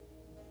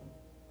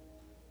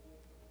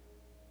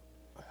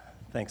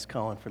Thanks,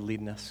 Colin, for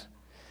leading us.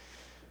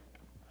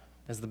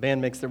 As the band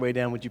makes their way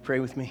down, would you pray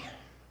with me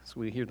as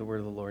we hear the word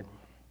of the Lord?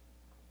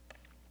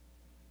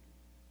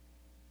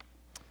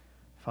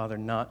 Father,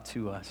 not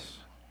to us,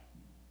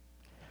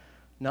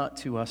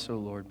 O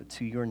Lord, but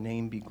to your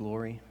name be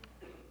glory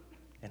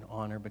and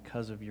honor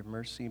because of your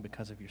mercy,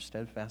 because of your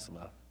steadfast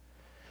love,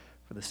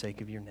 for the sake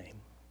of your name.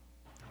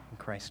 In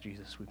Christ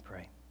Jesus we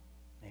pray.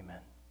 Amen.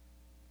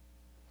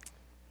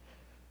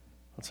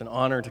 It's an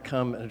honor to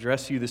come and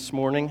address you this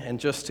morning, and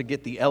just to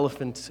get the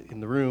elephant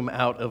in the room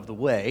out of the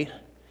way,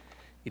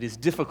 it is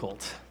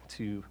difficult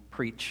to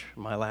preach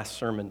my last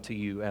sermon to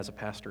you as a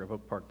pastor of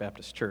Oak Park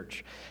Baptist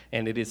Church,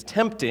 and it is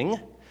tempting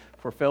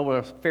for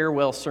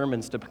farewell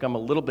sermons to become a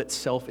little bit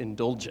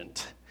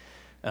self-indulgent,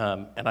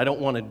 and I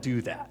don't want to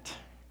do that.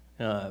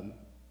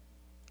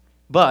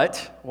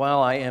 But while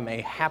I am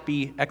a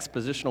happy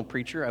expositional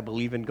preacher, I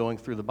believe in going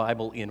through the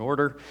Bible in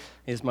order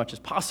as much as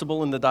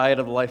possible in the diet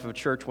of the life of a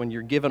church. When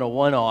you're given a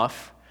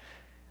one-off,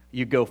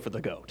 you go for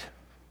the goat.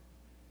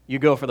 You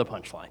go for the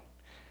punchline.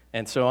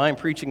 And so I'm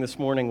preaching this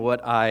morning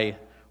what I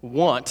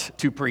want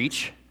to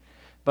preach,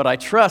 but I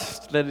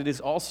trust that it is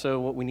also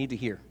what we need to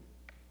hear,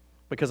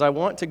 because I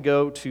want to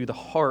go to the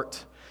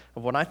heart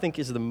of what I think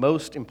is the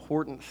most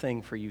important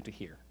thing for you to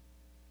hear,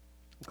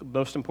 the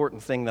most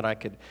important thing that I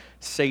could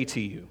say to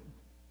you.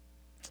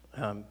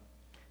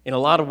 In a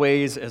lot of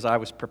ways, as I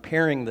was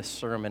preparing this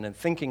sermon and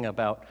thinking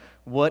about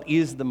what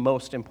is the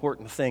most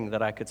important thing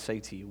that I could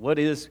say to you, what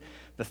is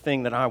the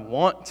thing that I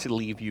want to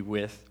leave you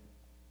with,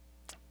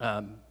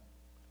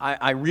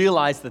 I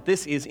realized that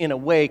this is, in a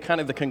way, kind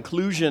of the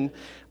conclusion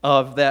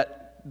of the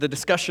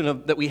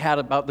discussion that we had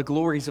about the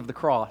glories of the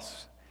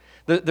cross.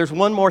 There's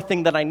one more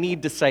thing that I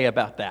need to say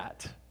about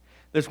that.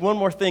 There's one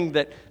more thing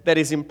that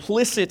is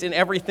implicit in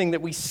everything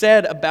that we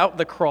said about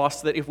the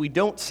cross, that if we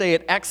don't say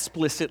it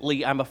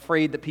explicitly, I'm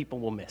afraid that people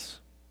will miss.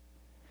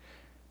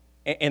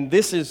 And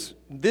this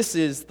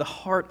is the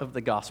heart of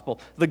the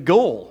gospel, the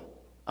goal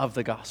of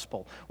the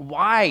gospel.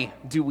 Why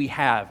do we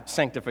have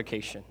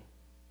sanctification?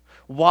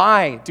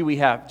 Why do we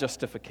have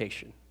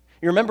justification?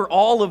 You remember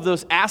all of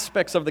those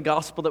aspects of the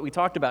gospel that we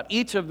talked about,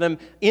 each of them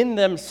in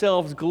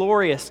themselves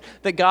glorious,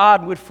 that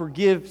God would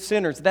forgive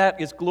sinners,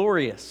 that is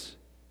glorious.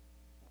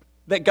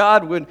 That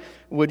God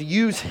would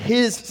use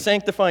His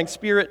sanctifying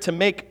Spirit to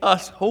make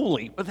us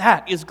holy. But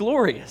that is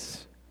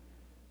glorious.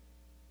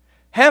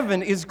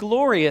 Heaven is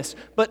glorious,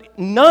 but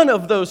none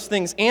of those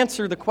things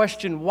answer the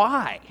question,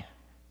 why?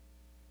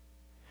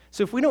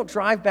 So if we don't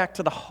drive back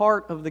to the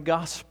heart of the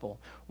gospel,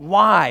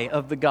 why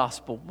of the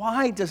gospel?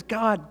 Why does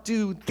God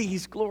do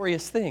these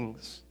glorious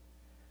things?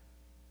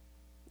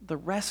 The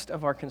rest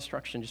of our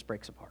construction just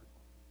breaks apart.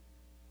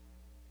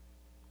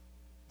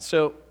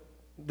 So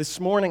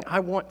this morning, I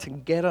want to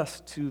get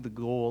us to the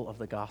goal of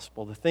the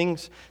gospel, the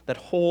things that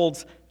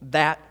holds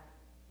that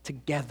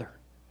together.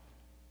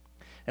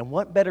 And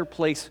what better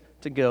place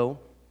to go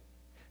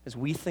as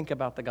we think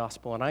about the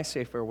gospel, and I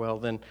say farewell,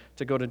 than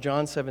to go to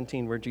John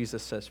 17 where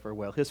Jesus says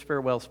farewell. His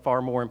farewell is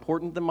far more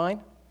important than mine,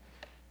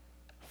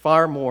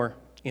 far more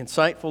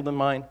insightful than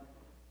mine.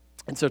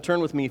 And so turn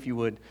with me, if you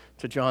would,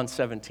 to John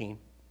 17.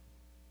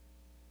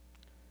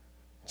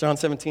 John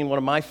 17, one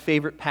of my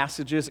favorite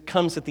passages. It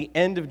comes at the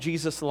end of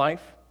Jesus'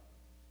 life.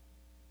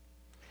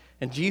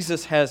 And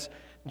Jesus has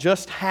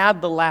just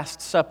had the Last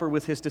Supper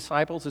with His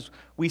disciples. As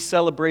we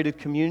celebrated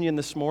communion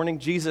this morning,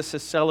 Jesus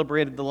has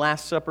celebrated the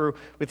Last Supper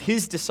with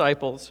His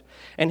disciples.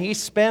 And He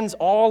spends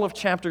all of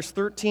chapters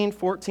 13,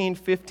 14,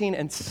 15,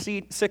 and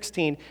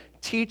 16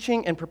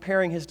 teaching and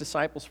preparing His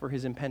disciples for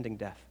His impending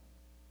death.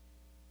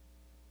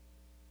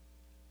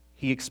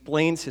 He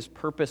explains His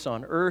purpose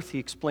on earth. He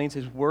explains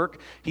His work.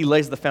 He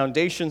lays the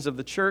foundations of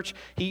the church.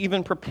 He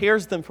even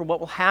prepares them for what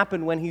will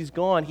happen when He's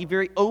gone. He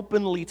very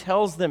openly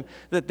tells them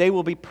that they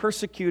will be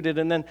persecuted,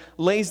 and then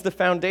lays the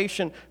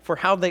foundation for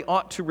how they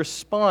ought to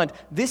respond.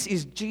 This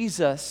is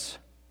Jesus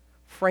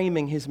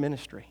framing His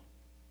ministry.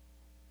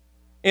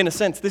 In a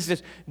sense, this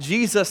is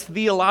Jesus'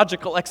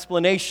 theological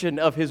explanation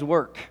of His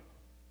work.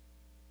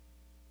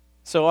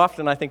 So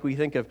often I think we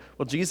think of,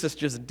 well, Jesus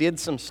just did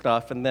some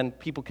stuff and then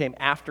people came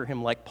after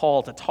Him like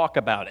Paul to talk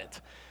about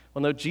it.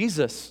 Well, no,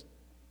 Jesus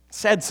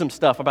said some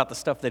stuff about the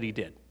stuff that He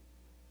did.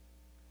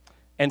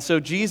 And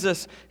so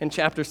Jesus in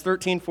chapters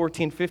 13,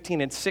 14,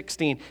 15, and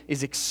 16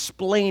 is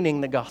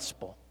explaining the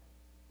gospel,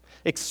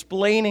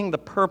 explaining the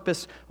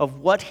purpose of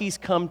what He's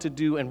come to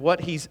do and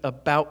what He's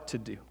about to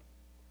do.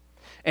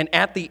 And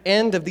at the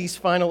end of these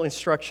final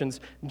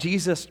instructions,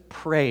 Jesus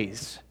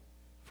prays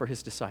for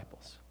His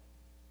disciples.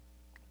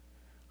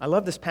 I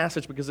love this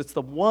passage because it's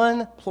the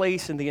one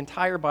place in the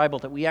entire Bible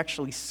that we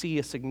actually see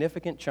a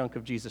significant chunk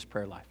of Jesus'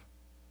 prayer life.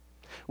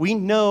 We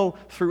know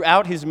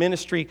throughout His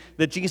ministry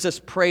that Jesus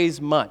prays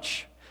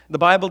much. The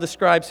Bible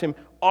describes Him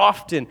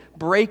often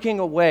breaking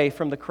away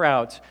from the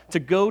crowds to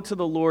go to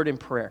the Lord in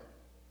prayer.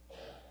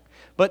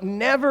 But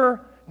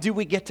never do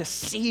we get to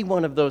see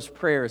one of those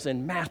prayers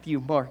in Matthew,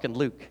 Mark, and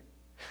Luke.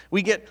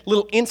 We get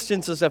little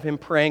instances of Him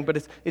praying,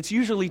 but it's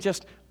usually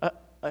just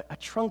a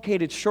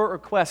truncated, short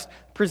request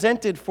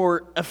presented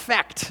for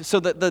effect so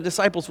that the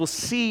disciples will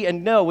see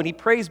and know. When he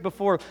prays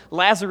before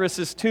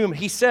Lazarus' tomb,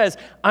 he says,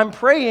 I'm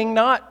praying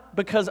not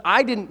because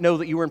I didn't know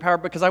that you were in power,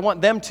 because I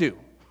want them to.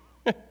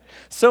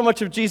 So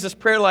much of Jesus'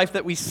 prayer life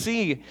that we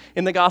see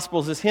in the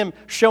Gospels is him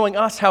showing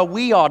us how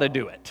we ought to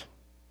do it.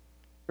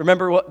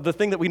 Remember the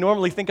thing that we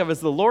normally think of as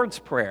the Lord's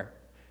Prayer.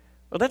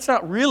 Well, that's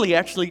not really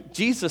actually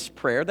Jesus'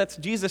 prayer. That's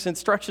Jesus'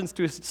 instructions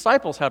to his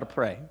disciples how to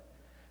pray.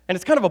 And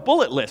it's kind of a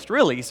bullet list,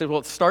 really. He said,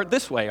 well, start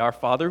this way, our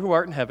Father who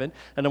art in heaven.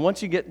 And then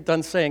once you get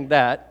done saying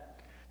that,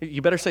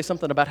 you better say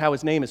something about how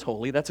his name is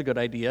holy. That's a good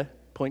idea,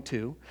 point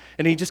 2.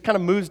 And he just kind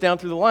of moves down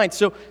through the line.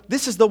 So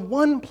this is the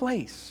one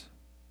place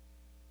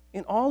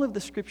in all of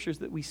the scriptures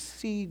that we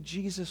see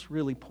Jesus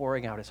really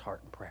pouring out his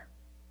heart in prayer.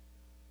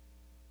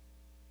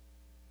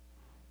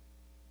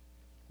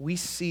 We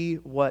see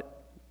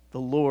what the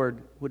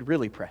Lord would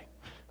really pray.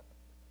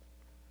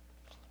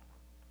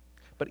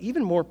 But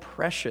even more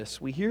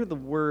precious, we hear the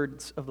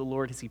words of the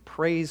Lord as he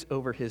prays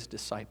over his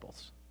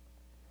disciples.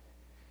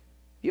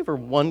 Have you ever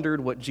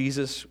wondered what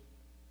Jesus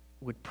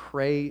would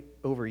pray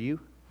over you?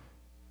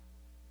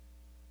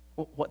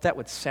 What that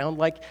would sound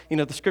like? You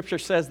know, the scripture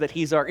says that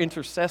he's our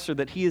intercessor,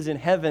 that he is in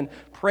heaven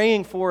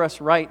praying for us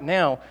right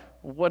now.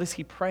 What is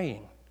he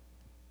praying?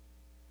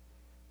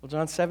 Well,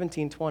 John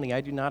 17:20,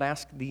 I do not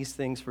ask these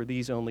things for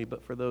these only,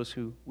 but for those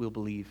who will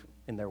believe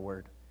in their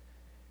word.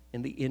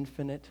 In the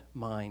infinite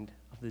mind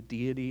of the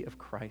deity of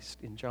Christ,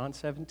 in John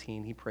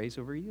 17, he prays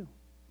over you.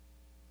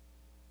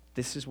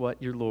 This is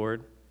what your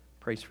Lord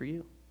prays for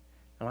you.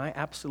 And I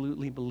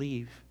absolutely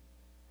believe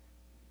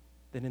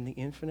that in the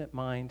infinite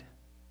mind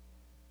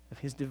of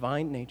his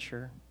divine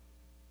nature,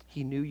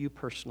 he knew you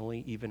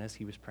personally even as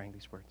he was praying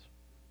these words.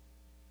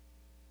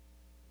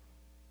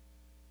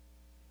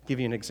 I'll give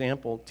you an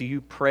example. Do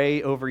you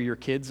pray over your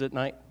kids at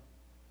night?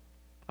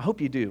 I hope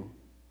you do.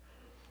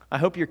 I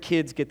hope your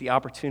kids get the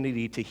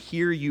opportunity to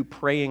hear you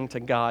praying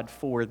to God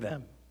for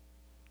them.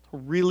 A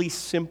really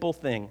simple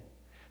thing.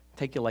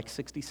 Take you like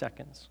 60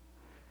 seconds.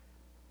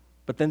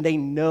 But then they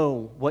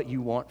know what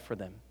you want for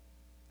them.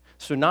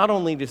 So not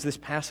only does this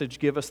passage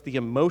give us the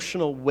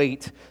emotional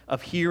weight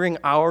of hearing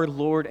our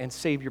Lord and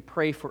Savior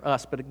pray for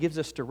us, but it gives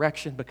us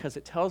direction because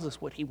it tells us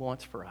what he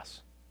wants for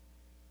us.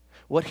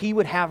 What he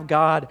would have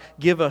God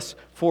give us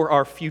for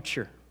our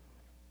future.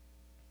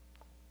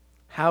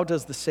 How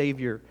does the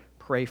Savior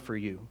pray for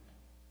you?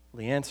 Well,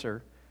 the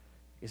answer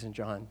is in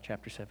John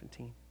chapter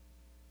 17.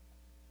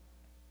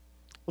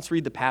 Let's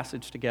read the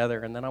passage together,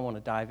 and then I want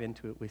to dive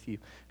into it with you.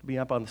 It'll be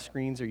up on the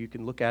screens, or you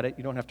can look at it.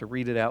 You don't have to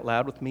read it out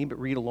loud with me, but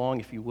read along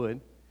if you would.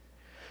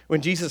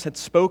 When Jesus had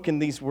spoken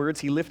these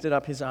words, he lifted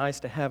up his eyes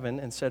to heaven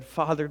and said,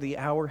 Father, the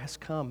hour has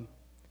come.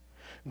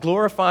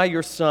 Glorify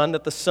your Son,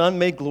 that the Son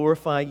may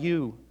glorify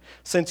you,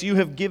 since you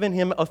have given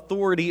him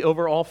authority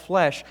over all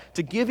flesh,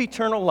 to give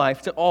eternal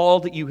life to all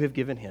that you have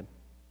given him.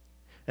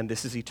 And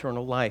this is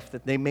eternal life,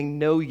 that they may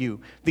know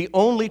you, the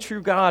only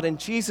true God, and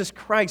Jesus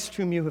Christ,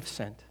 whom you have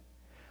sent.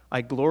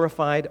 I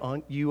glorified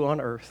you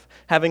on earth,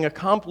 having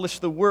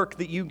accomplished the work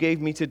that you gave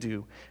me to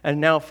do.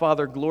 And now,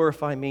 Father,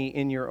 glorify me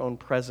in your own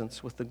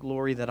presence with the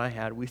glory that I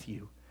had with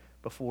you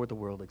before the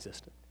world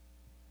existed.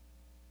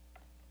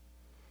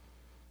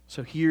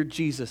 So here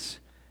Jesus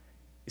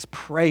is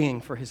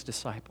praying for his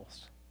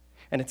disciples.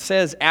 And it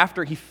says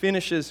after he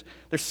finishes,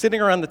 they're sitting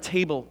around the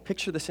table.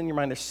 Picture this in your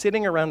mind. They're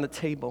sitting around the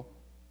table.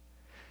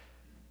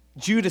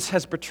 Judas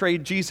has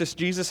betrayed Jesus.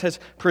 Jesus has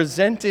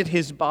presented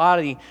his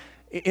body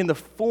in the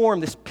form,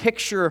 this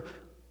picture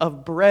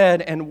of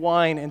bread and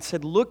wine, and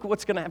said, look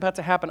what's about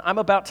to happen. I'm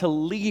about to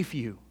leave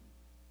you.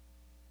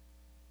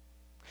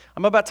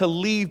 I'm about to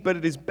leave, but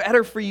it is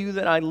better for you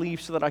that I leave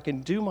so that I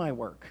can do my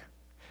work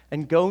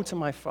and go to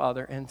my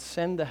Father and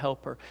send the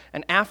Helper.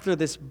 And after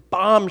this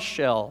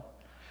bombshell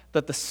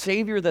that the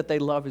Savior that they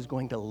love is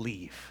going to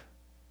leave,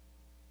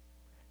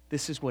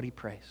 this is what he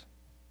prays.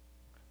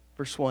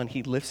 Verse 1,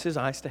 he lifts his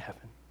eyes to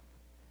heaven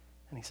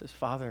and he says,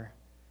 Father,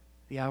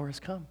 the hour has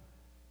come.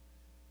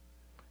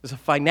 There's a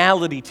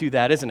finality to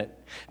that, isn't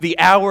it? The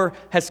hour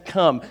has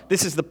come.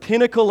 This is the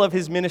pinnacle of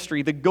his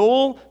ministry, the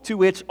goal to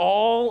which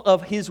all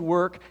of his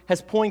work has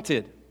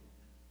pointed.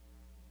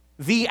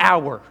 The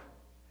hour,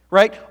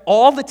 right?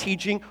 All the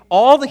teaching,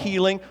 all the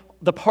healing,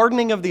 the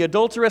pardoning of the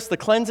adulteress, the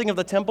cleansing of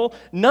the temple,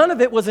 none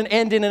of it was an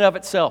end in and of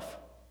itself.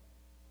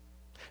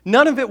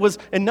 None of it was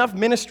enough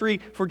ministry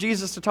for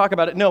Jesus to talk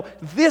about it. No,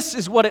 this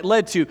is what it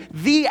led to.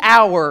 The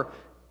hour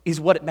is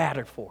what it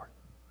mattered for.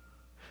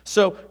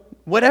 So,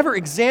 whatever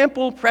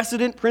example,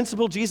 precedent,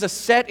 principle Jesus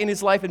set in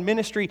his life and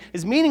ministry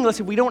is meaningless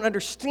if we don't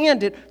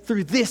understand it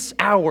through this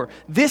hour.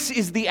 This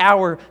is the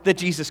hour that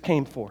Jesus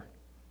came for.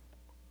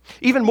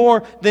 Even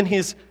more than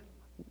his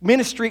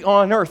ministry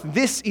on earth,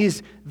 this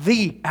is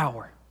the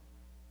hour.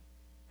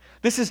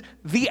 This is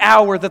the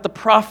hour that the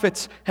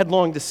prophets had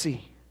longed to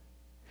see.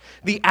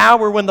 The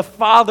hour when the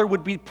Father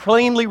would be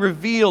plainly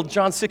revealed,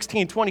 John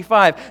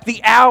 16:25.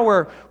 The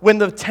hour when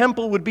the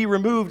temple would be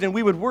removed and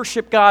we would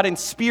worship God in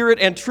spirit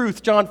and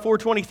truth, John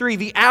 4:23.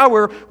 The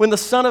hour when the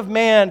Son of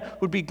Man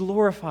would be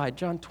glorified,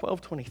 John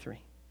 12:23.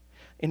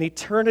 In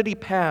eternity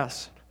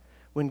past,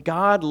 when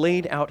God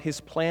laid out his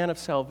plan of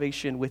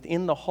salvation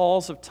within the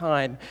halls of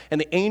time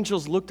and the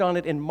angels looked on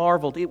it and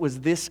marveled, it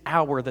was this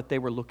hour that they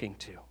were looking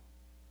to.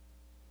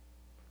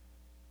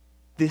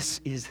 This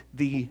is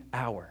the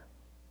hour.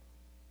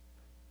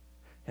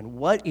 And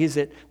what is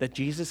it that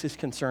Jesus is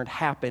concerned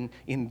happen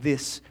in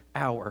this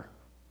hour?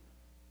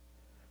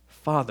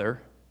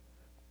 Father,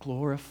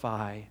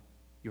 glorify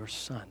your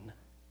Son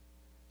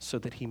so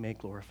that he may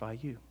glorify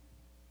you.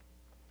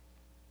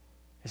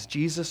 As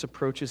Jesus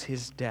approaches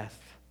his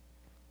death,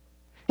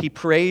 he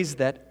prays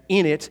that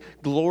in it,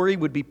 glory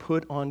would be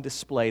put on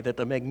display, that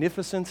the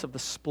magnificence of the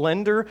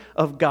splendor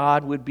of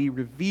God would be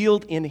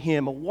revealed in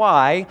him.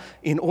 Why?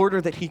 In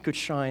order that he could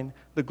shine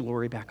the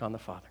glory back on the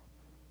Father.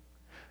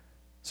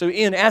 So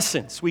in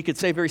essence, we could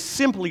say very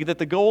simply that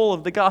the goal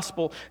of the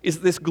gospel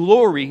is this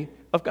glory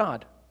of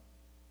God.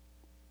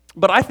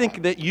 But I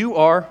think that you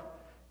are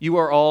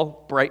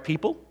all bright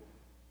people.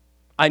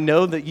 I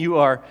know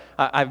that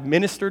I've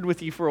ministered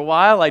with you for a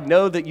while. I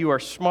know that you are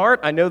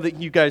smart. I know that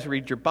you guys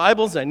read your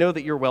Bibles. I know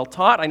that you're well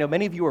taught. I know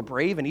many of you are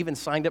brave and even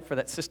signed up for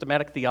that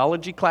systematic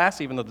theology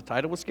class, even though the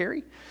title was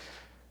scary.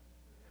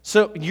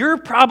 So you're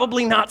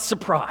probably not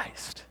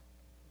surprised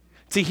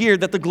to hear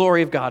that the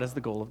glory of God is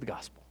the goal of the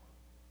gospel.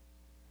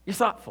 You're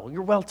thoughtful.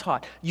 You're well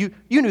taught. You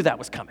knew that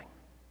was coming.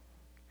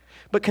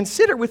 But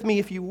consider with me,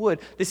 if you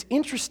would, this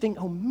interesting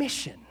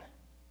omission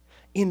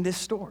in this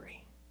story.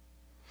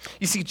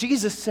 You see,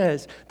 Jesus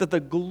says that the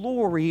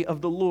glory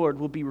of the Lord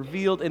will be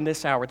revealed in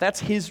this hour.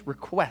 That's his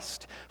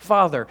request.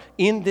 Father,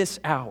 in this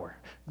hour,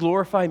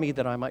 glorify me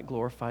that I might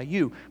glorify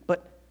you.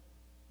 But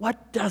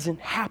what doesn't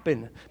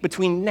happen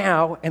between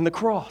now and the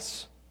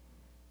cross?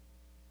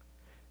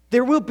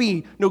 There will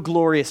be no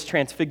glorious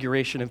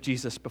transfiguration of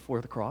Jesus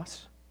before the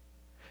cross.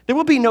 There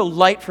will be no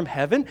light from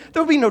heaven.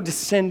 There will be no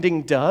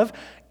descending dove.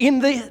 In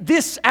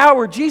this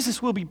hour,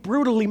 Jesus will be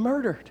brutally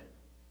murdered.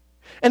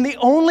 And the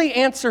only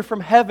answer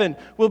from heaven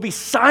will be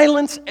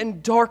silence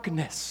and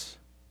darkness.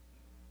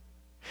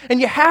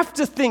 And you have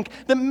to think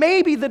that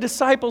maybe the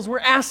disciples were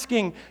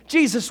asking,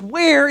 Jesus,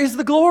 where is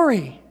the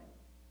glory?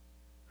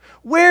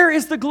 Where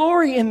is the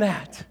glory in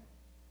that?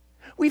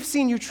 We've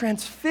seen you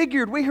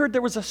transfigured. We heard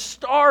there was a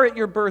star at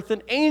your birth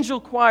and angel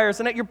choirs,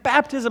 and at your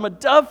baptism a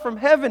dove from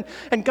heaven,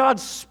 and God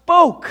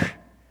spoke.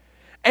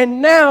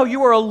 And now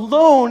you are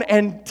alone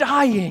and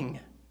dying.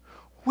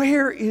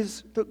 Where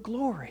is the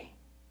glory?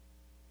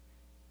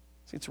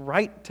 See, it's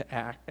right to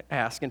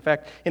ask. In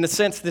fact, in a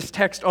sense, this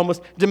text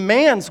almost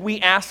demands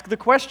we ask the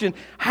question,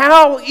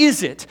 how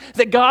is it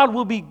that God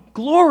will be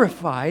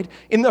glorified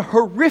in the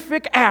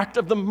horrific act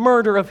of the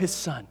murder of his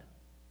Son?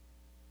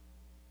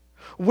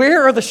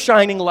 Where are the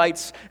shining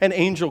lights and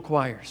angel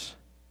choirs?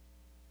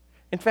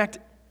 In fact,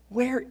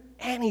 where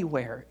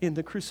anywhere in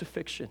the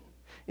crucifixion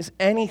is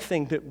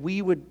anything that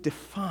we would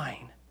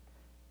define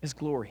as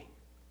glory?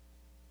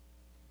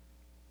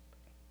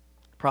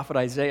 Prophet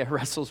Isaiah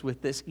wrestles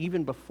with this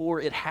even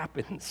before it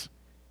happens.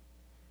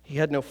 He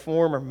had no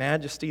form or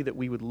majesty that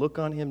we would look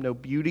on him, no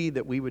beauty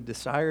that we would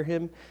desire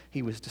him.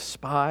 He was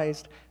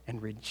despised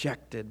and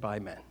rejected by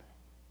men.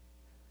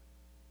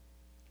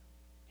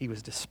 He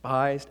was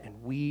despised,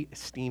 and we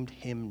esteemed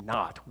him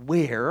not.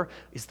 Where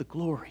is the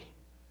glory?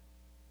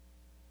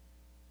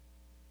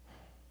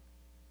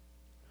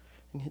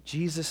 And yet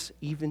Jesus,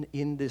 even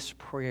in this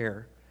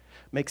prayer,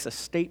 makes a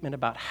statement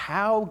about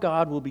how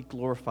God will be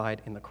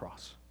glorified in the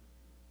cross.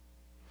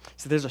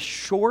 So there's a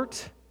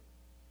short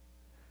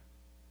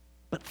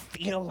but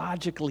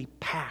theologically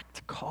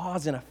packed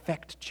cause and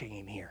effect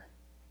chain here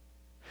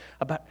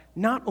about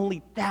not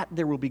only that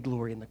there will be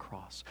glory in the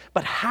cross,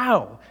 but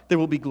how there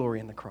will be glory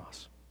in the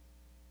cross.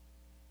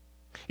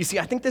 You see,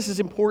 I think this is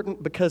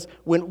important because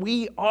when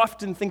we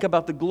often think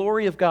about the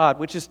glory of God,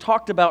 which is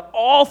talked about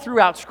all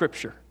throughout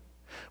Scripture,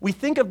 we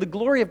think of the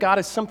glory of God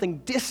as something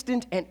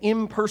distant and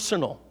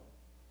impersonal,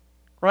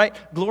 right?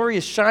 Glory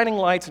is shining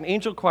lights and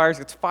angel choirs.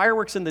 It's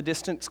fireworks in the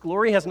distance.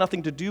 Glory has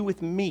nothing to do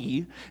with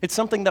me. It's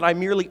something that I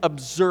merely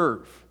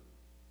observe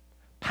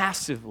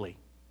passively.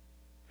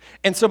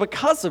 And so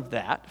because of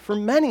that, for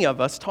many of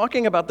us,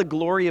 talking about the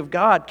glory of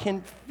God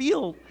can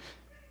feel,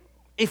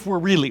 if we're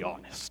really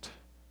honest,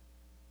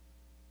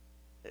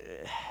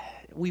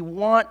 we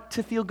want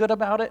to feel good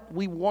about it.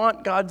 We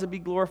want God to be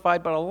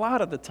glorified, but a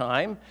lot of the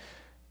time,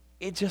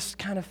 it just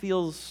kind of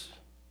feels,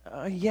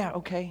 yeah,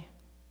 okay,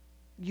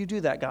 you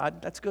do that,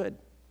 God. That's good.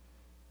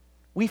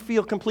 We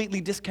feel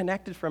completely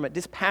disconnected from it,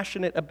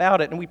 dispassionate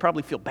about it, and we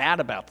probably feel bad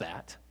about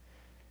that.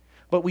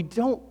 But we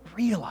don't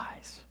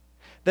realize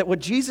that what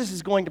Jesus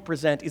is going to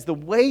present is the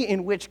way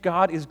in which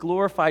God is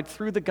glorified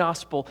through the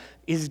gospel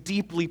is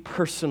deeply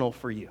personal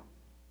for you.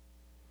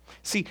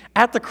 See,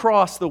 at the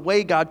cross, the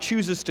way God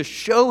chooses to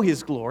show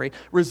his glory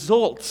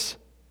results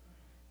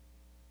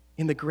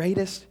in the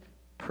greatest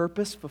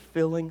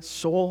purpose-fulfilling,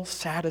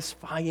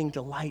 soul-satisfying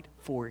delight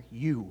for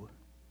you.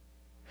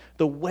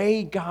 The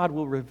way God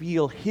will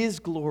reveal his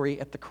glory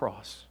at the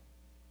cross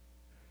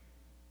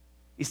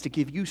is to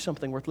give you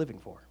something worth living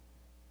for.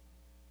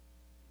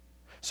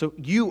 So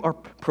you are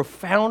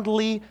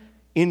profoundly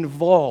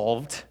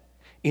involved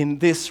in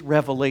this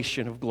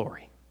revelation of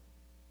glory.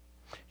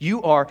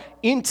 You are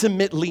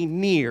intimately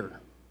near.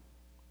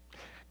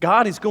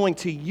 God is going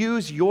to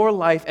use your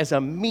life as a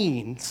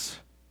means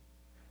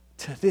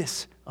to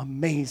this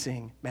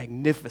amazing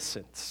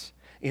magnificence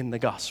in the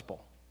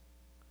gospel.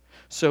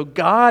 So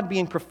God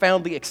being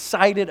profoundly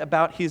excited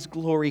about his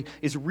glory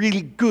is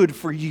really good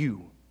for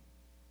you.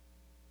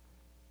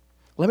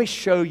 Let me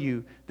show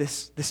you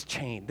this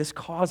chain, this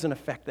cause and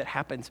effect that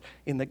happens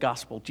in the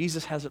gospel.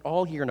 Jesus has it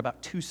all here in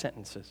about 2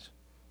 sentences.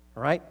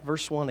 All right?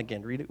 Verse 1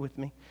 again, read it with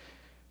me.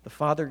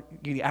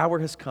 The hour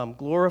has come,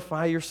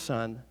 glorify your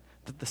Son,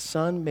 that the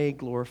Son may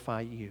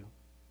glorify you.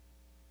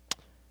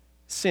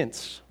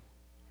 Since,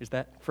 here's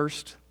that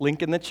first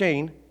link in the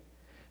chain,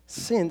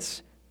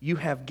 since you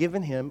have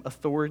given him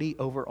authority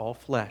over all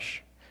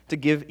flesh, to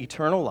give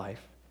eternal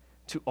life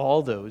to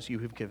all those you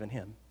have given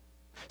him.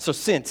 So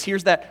since,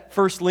 here's that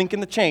first link in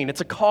the chain.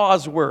 It's a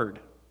cause word.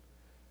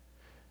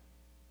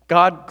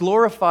 God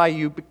glorify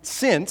you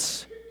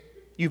since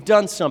you've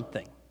done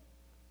something.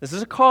 This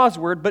is a cause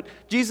word, but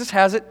Jesus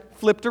has it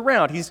flipped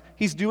around.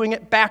 He's doing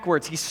it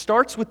backwards. He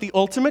starts with the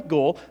ultimate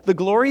goal, the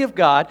glory of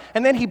God,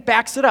 and then he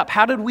backs it up.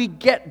 How did we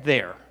get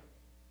there?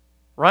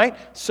 Right?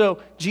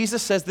 So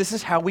Jesus says this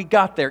is how we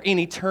got there. In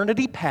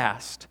eternity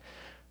past,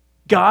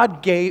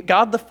 God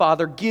the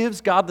Father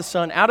gives God the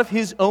Son out of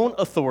his own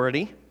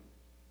authority.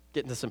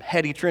 Getting to some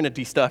heady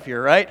Trinity stuff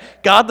here, right?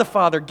 God the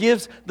Father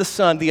gives the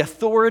Son the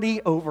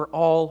authority over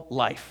all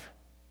life.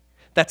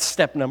 That's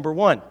step number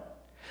 1.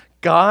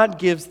 God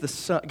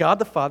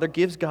the Father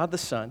gives God the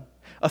Son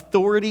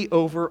authority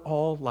over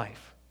all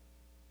life.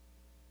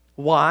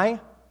 Why?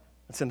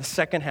 That's in the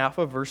second half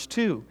of verse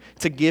 2.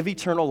 To give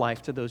eternal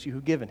life to those you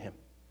who've given him.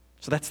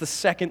 So that's the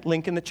second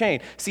link in the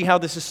chain. See how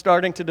this is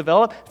starting to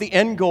develop? The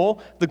end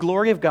goal, the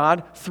glory of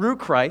God through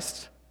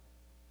Christ.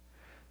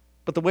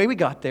 But the way we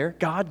got there,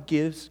 God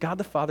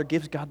the Father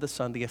gives God the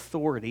Son the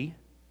authority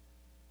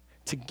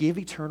to give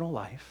eternal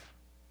life.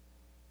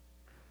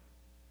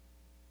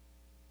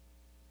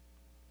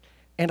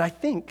 And I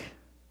think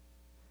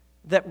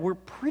that we're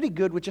pretty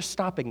good with just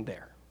stopping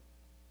there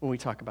when we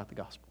talk about the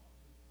gospel.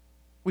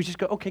 We just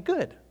go, okay,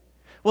 good.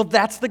 Well,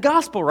 that's the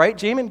gospel, right,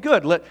 Jamin?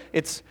 Good.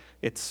 It's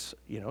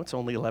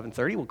only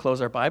 11:30. We'll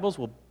close our Bibles.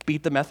 We'll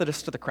beat the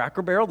Methodists to the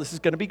Cracker Barrel. This is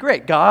going to be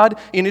great. God,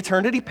 in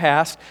eternity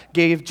past,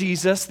 gave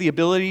Jesus the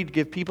ability to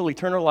give people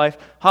eternal life.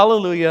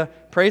 Hallelujah.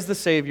 Praise the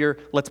Savior.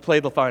 Let's play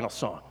the final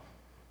song.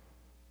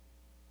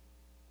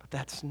 But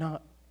that's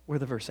not where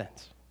the verse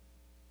ends.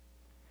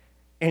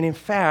 And in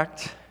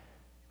fact,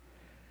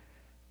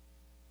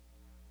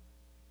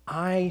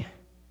 I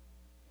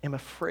am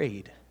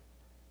afraid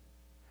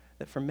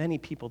that for many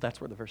people, that's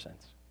where the verse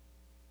ends.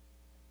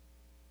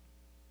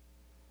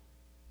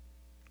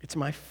 It's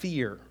my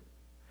fear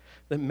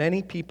that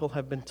many people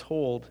have been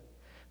told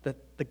that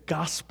the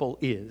gospel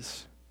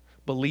is,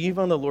 believe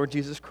on the Lord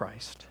Jesus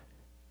Christ,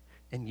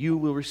 and you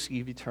will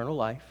receive eternal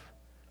life,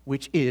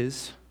 which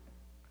is,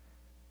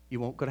 you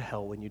won't go to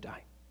hell when you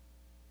die.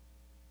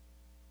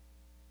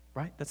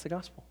 Right? That's the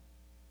gospel.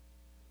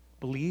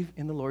 Believe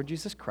in the Lord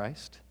Jesus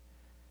Christ,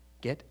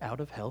 get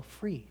out of hell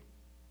free.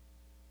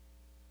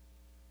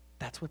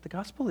 That's what the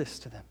gospel is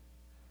to them.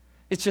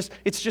 It's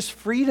just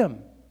freedom.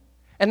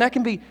 And that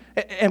can be,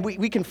 and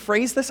we can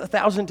phrase this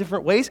 1,000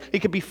 different ways. It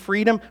could be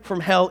freedom from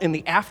hell in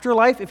the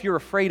afterlife if you're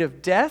afraid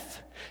of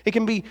death. It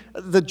can be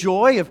the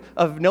joy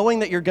of knowing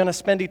that you're going to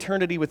spend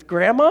eternity with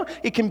grandma.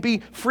 It can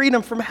be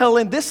freedom from hell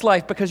in this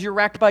life because you're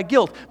racked by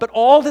guilt. But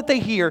all that they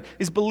hear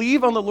is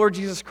believe on the Lord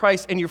Jesus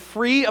Christ and you're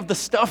free of the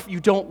stuff you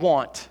don't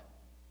want.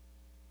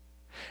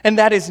 And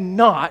that is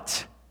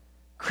not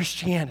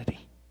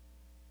Christianity.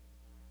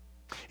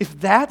 If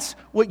that's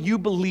what you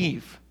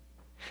believe,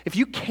 if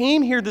you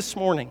came here this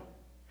morning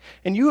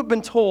and you have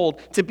been told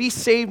to be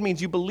saved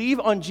means you believe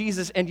on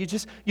Jesus and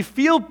you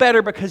feel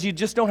better because you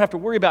just don't have to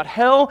worry about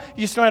hell,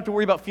 you just don't have to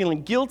worry about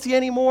feeling guilty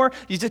anymore,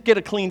 you just get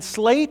a clean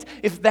slate,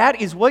 if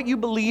that is what you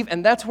believe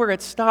and that's where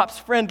it stops,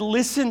 friend,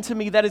 listen to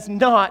me, that is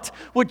not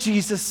what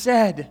Jesus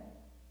said.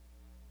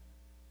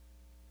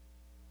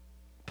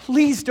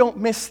 Please don't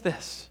miss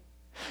this.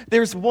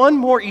 There's one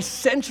more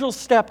essential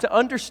step to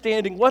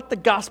understanding what the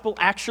gospel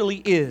actually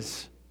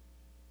is.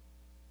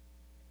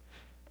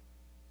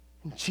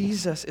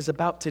 Jesus is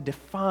about to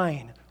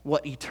define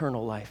what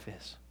eternal life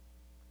is.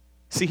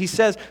 See, he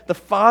says the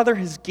Father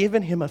has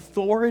given him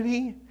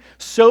authority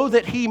so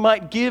that he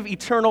might give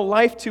eternal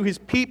life to his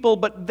people,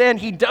 but then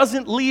he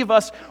doesn't leave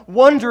us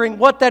wondering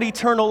what that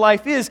eternal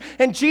life is.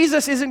 And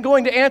Jesus isn't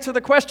going to answer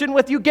the question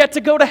with, you get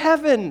to go to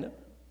heaven.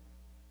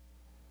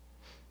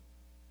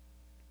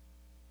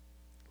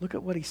 Look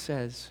at what he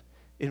says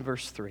in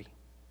verse 3.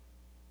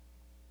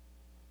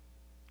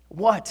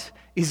 What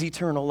is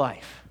eternal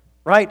life?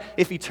 Right?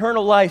 If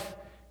eternal life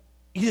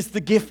is the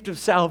gift of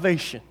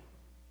salvation,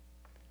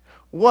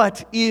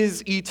 what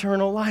is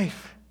eternal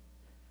life?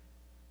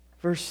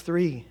 Verse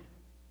 3.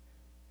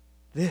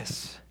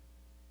 This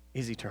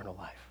is eternal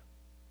life,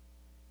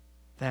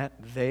 that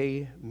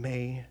they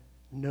may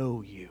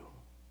know you,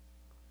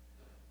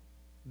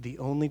 the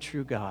only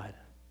true God,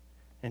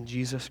 and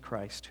Jesus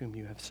Christ, whom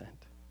you have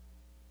sent.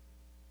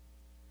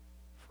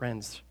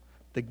 Friends,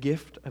 the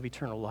gift of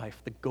eternal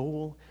life, the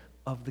goal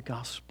of the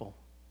gospel,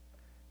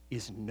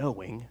 is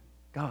knowing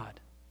God.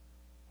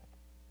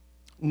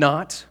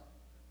 Not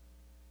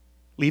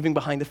leaving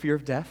behind the fear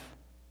of death,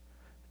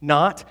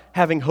 not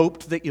having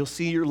hoped that you'll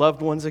see your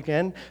loved ones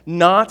again,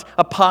 not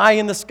a pie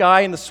in the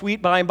sky and the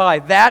sweet by and by.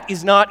 That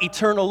is not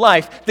eternal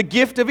life. The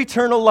gift of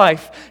eternal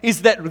life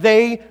is that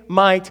they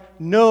might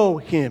know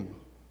Him,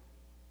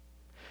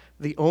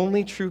 the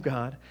only true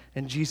God,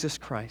 and Jesus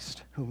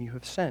Christ, whom you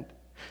have sent.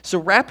 So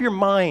wrap your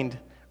mind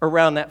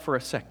around that for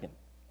a second.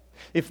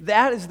 If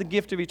that is the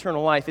gift of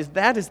eternal life, if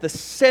that is the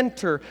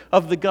center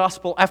of the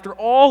gospel, after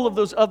all of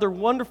those other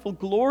wonderful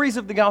glories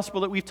of the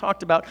gospel that we've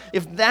talked about,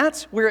 if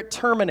that's where it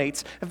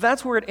terminates, if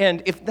that's where it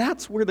ends, if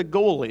that's where the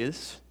goal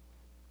is,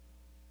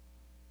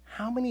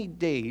 how many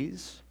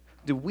days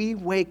do we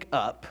wake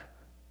up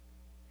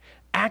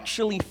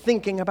actually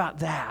thinking about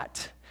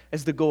that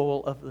as the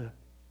goal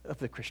of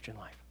the Christian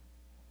life?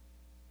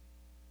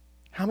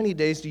 How many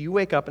days do you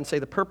wake up and say,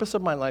 the purpose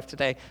of my life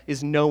today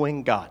is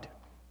knowing God?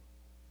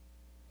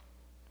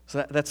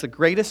 So that's the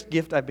greatest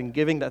gift I've been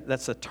giving.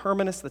 That's the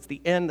terminus. That's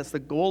the end. That's the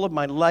goal of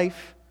my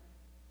life.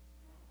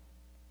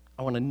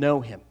 I want to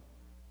know Him.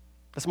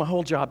 That's my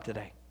whole job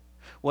today.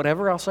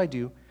 Whatever else I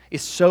do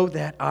is so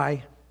that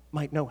I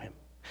might know Him,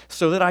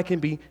 so that I can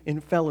be in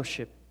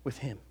fellowship with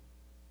Him.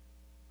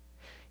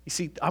 You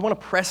see, I want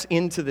to press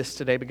into this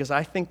today because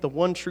I think the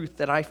one truth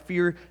that I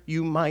fear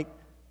you might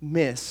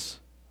miss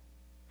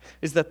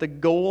is that the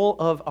goal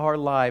of our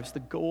lives, the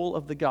goal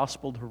of the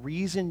gospel, the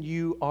reason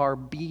you are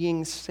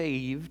being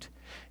saved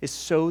is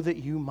so that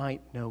you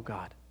might know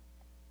God.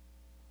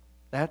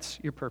 That's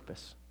your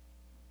purpose.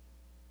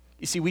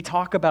 You see, we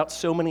talk about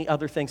so many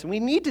other things, and we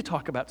need to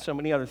talk about so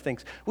many other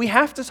things. We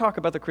have to talk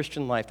about the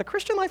Christian life. The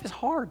Christian life is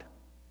hard.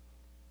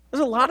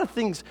 There's a lot of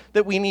things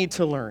that we need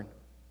to learn.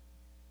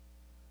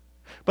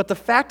 But the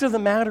fact of the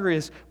matter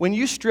is, when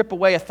you strip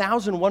away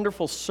 1,000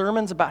 wonderful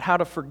sermons about how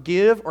to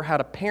forgive or how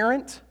to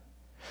parent,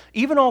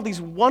 even all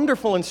these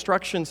wonderful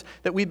instructions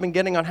that we've been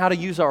getting on how to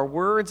use our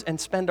words and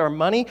spend our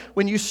money,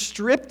 when you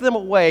strip them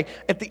away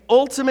at the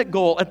ultimate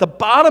goal, at the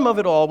bottom of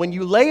it all, when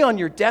you lay on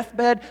your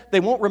deathbed, they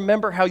won't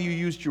remember how you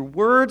used your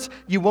words.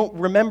 You won't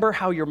remember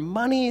how your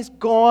money is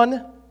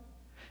gone.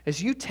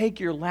 As you take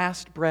your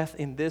last breath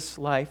in this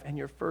life and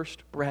your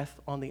first breath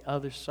on the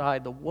other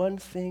side, the one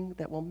thing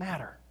that will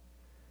matter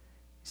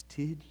is,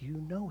 did you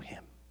know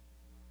Him?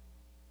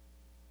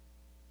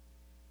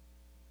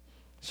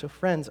 So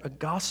friends, a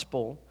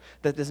gospel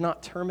that does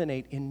not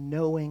terminate in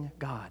knowing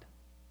God,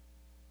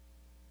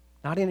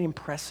 not in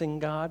impressing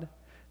God,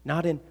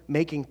 not in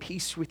making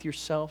peace with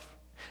yourself,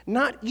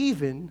 not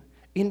even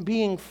in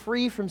being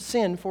free from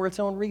sin for its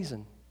own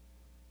reason,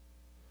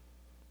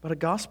 but a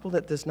gospel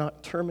that does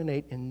not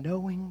terminate in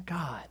knowing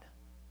God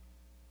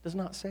does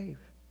not save.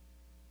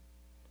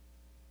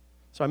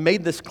 So I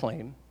made this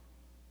claim.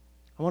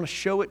 I want to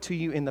show it to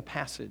you in the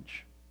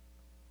passage.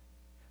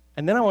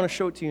 And then I want to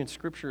show it to you in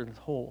Scripture as a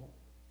whole.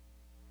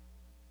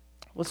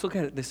 Let's look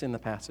at this in the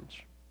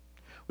passage.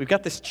 We've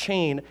got this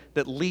chain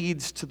that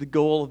leads to the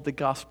goal of the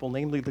gospel,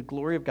 namely the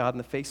glory of God in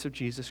the face of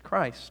Jesus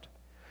Christ.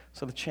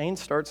 So the chain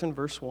starts in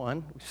verse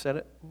 1. We've said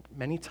it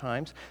many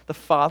times. The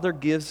Father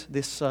gives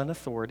this Son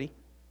authority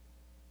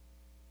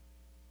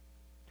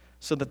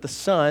so that the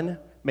Son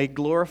may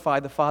glorify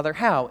the Father.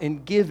 How?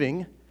 In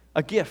giving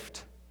a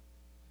gift,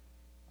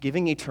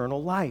 giving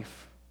eternal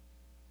life.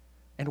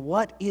 And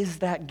what is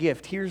that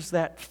gift? Here's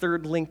that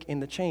third link in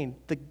the chain.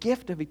 The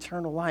gift of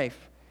eternal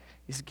life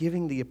is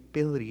giving the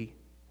ability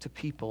to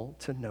people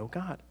to know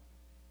God.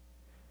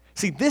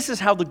 See, this is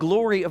how the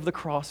glory of the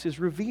cross is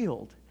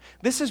revealed.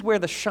 This is where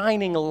the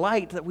shining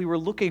light that we were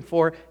looking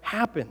for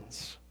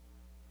happens.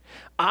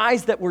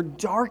 Eyes that were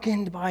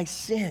darkened by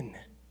sin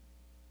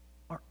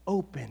are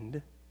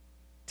opened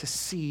to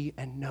see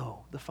and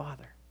know the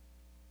Father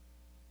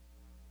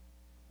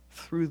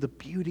through the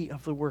beauty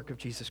of the work of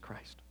Jesus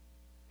Christ.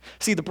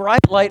 See, the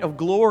bright light of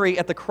glory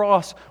at the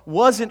cross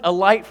wasn't a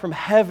light from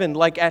heaven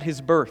like at His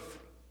birth.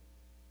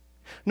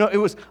 No, it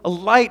was a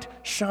light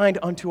shined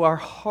onto our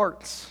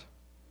hearts.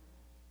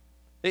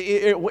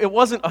 It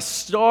wasn't a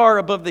star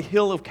above the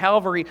hill of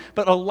Calvary,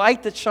 but a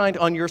light that shined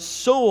on your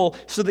soul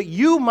so that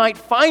you might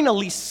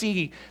finally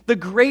see the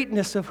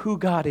greatness of who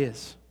God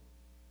is.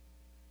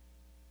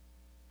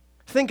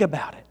 Think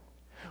about it.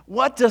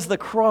 What does the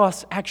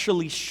cross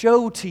actually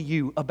show to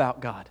you about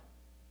God?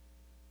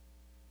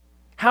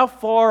 How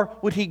far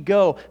would He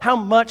go? How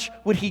much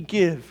would He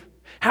give?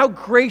 How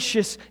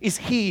gracious is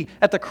He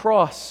at the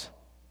cross?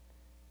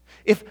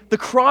 If the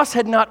cross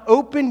had not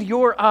opened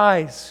your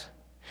eyes,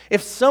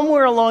 if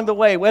somewhere along the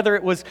way, whether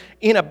it was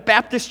in a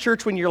Baptist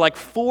church when you're like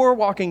 4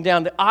 walking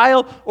down the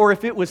aisle, or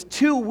if it was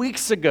 2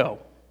 weeks ago,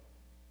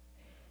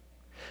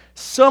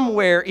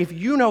 somewhere, if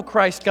you know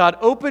Christ, God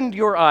opened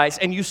your eyes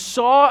and you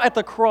saw at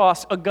the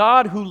cross a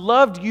God who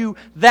loved you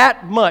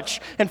that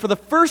much, and for the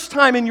first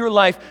time in your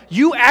life,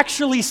 you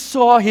actually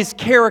saw His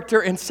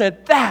character and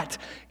said, that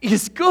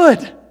is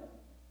good.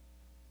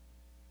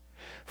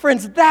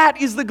 Friends,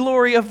 that is the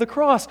glory of the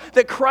cross,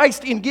 that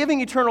Christ, in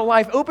giving eternal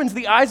life, opens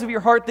the eyes of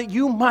your heart that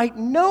you might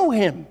know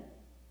him.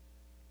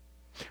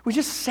 We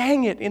just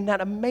sang it in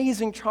that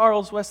amazing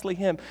Charles Wesley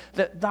hymn,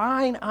 that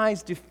thine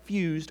eyes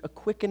diffused a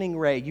quickening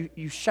ray.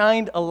 You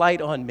shined a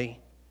light on me.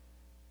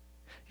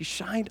 You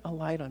shined a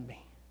light on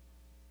me.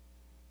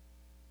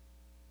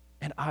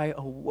 And I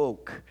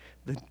awoke.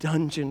 The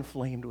dungeon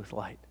flamed with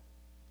light.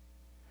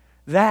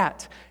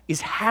 That is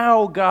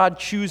how God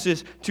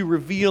chooses to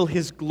reveal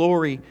his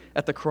glory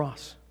at the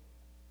cross.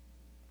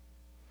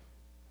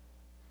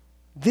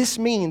 This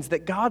means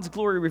that God's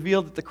glory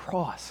revealed at the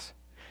cross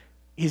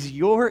is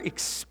your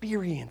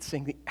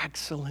experiencing the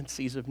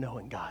excellencies of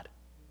knowing God.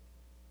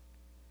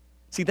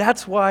 See,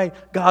 that's why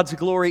God's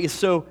glory is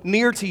so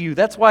near to you.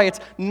 That's why it's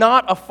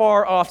not a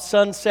far-off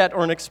sunset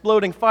or an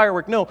exploding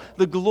firework. No,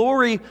 the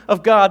glory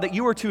of God that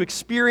you are to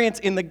experience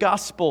in the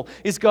gospel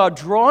is God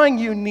drawing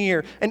you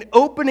near and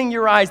opening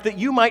your eyes that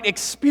you might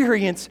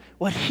experience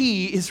what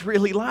he is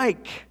really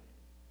like.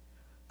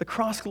 The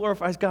cross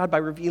glorifies God by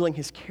revealing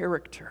his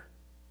character.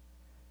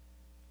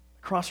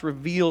 The cross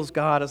reveals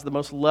God as the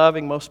most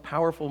loving, most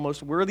powerful,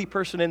 most worthy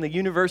person in the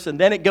universe, and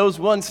then it goes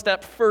one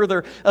step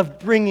further of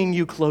bringing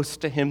you close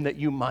to him that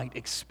you might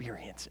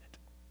experience it.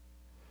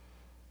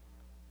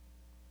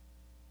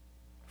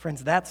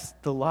 Friends, that's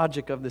the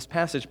logic of this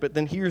passage, but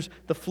then here's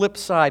the flip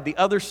side. The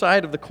other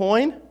side of the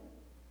coin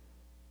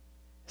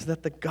is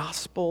that the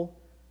gospel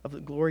of the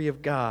glory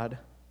of God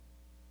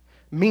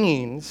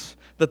means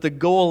that the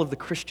goal of the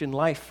Christian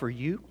life for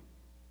you,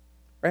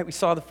 right? We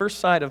saw the first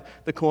side of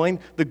the coin.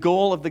 The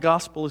goal of the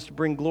gospel is to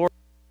bring glory.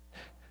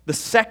 The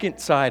second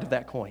side of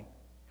that coin,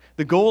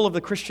 the goal of the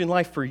Christian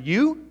life for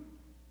you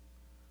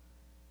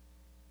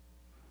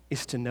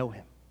is to know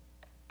him.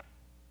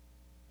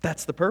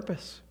 That's the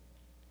purpose.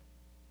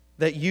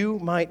 That you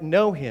might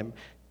know him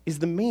is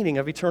the meaning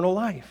of eternal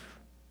life.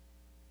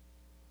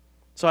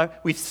 So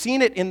we've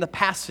seen it in the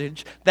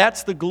passage.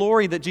 That's the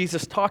glory that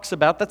Jesus talks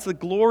about. That's the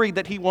glory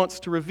that he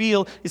wants to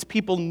reveal, is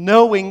people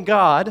knowing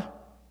God.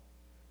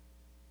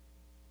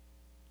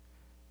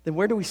 Then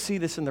where do we see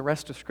this in the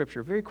rest of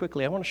Scripture? Very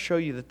quickly, I want to show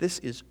you that this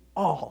is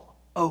all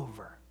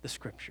over the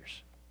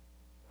Scriptures.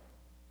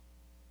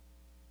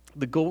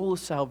 The goal of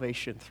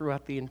salvation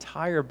throughout the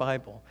entire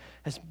Bible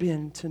has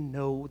been to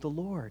know the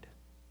Lord.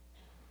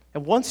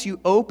 And once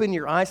you open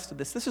your eyes to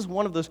this is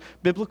one of those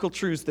biblical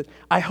truths that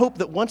I hope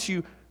that once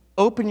you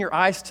open your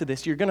eyes to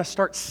this, you're going to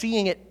start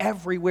seeing it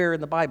everywhere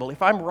in the Bible.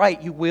 If I'm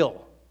right, you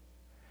will.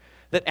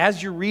 That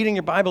as you're reading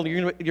your Bible,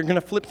 you're going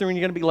to flip through and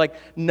you're going to be like,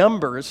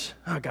 Numbers.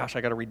 Oh gosh,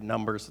 I got to read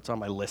Numbers. It's on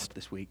my list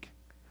this week.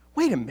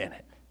 Wait a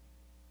minute.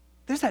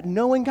 There's that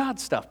knowing God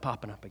stuff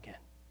popping up again.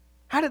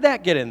 How did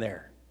that get in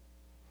there?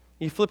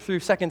 You flip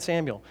through 2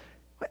 Samuel.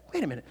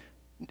 Wait a minute.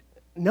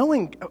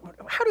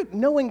 How did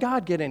knowing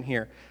God get in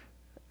here?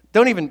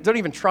 Don't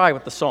even try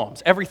with the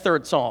Psalms. Every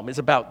third Psalm is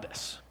about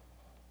this.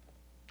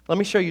 Let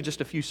me show you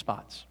just a few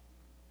spots.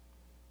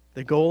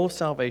 The goal of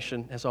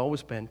salvation has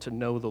always been to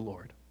know the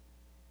Lord.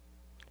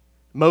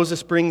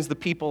 Moses brings the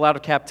people out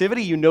of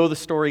captivity. You know the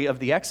story of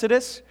the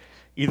Exodus,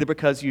 either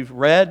because you've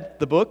read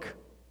the book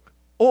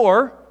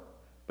or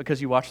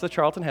because you watched the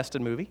Charlton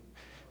Heston movie.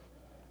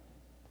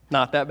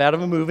 Not that bad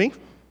of a movie.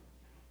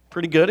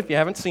 Pretty good if you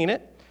haven't seen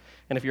it.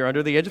 And if you're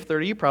under the age of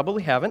 30, you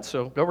probably haven't,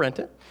 so go rent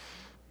it.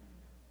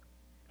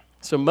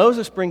 So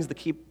Moses brings the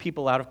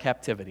people out of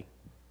captivity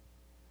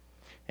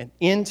and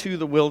into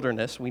the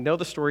wilderness. We know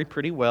the story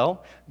pretty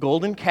well.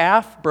 Golden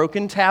calf,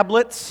 broken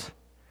tablets.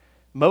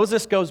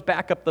 Moses goes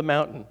back up the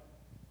mountain.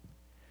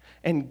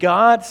 And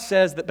God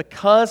says that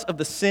because of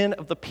the sin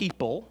of the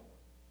people,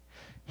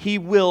 he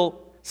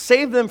will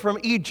save them from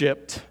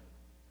Egypt,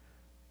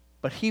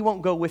 but he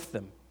won't go with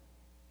them.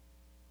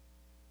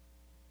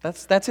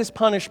 That's his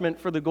punishment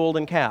for the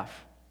golden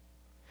calf.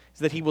 Is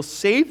that he will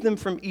save them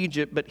from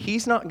Egypt, but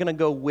he's not going to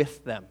go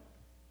with them.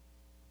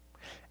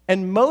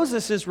 And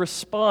Moses'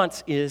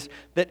 response is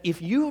that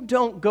if you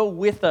don't go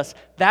with us,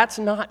 that's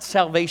not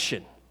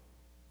salvation.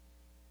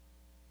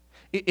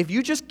 If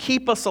you just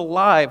keep us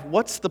alive,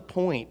 what's the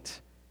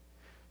point?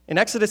 In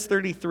Exodus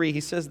 33,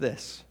 he says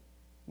this.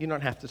 You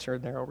don't have to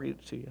turn there, I'll read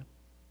it to you.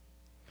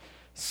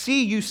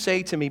 See, you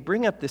say to me,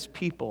 bring up this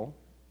people,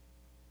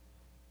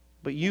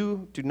 but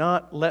you do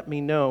not let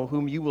me know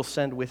whom you will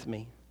send with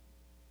me.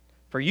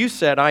 For you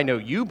said, I know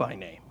you by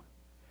name,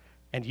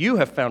 and you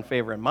have found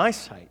favor in my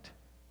sight.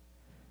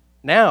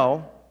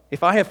 Now,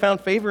 if I have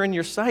found favor in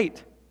your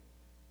sight,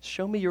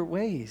 show me your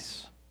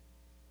ways,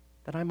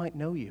 that I might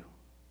know you.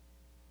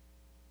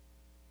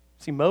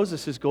 See,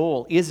 Moses'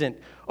 goal isn't,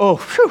 oh,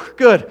 whew,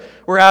 good,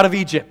 we're out of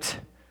Egypt.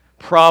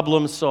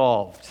 Problem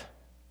solved.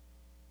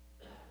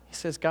 He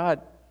says,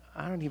 God,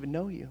 I don't even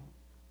know you.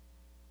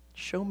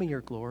 Show me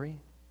your glory.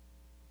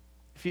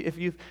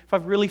 If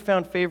I've really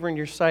found favor in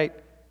your sight,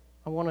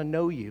 I want to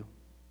know you.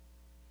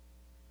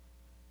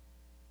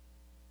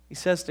 He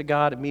says to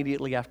God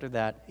immediately after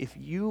that, if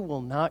you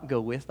will not go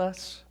with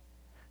us,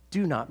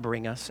 do not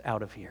bring us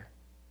out of here.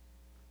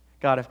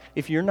 God,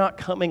 if you're not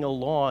coming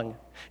along,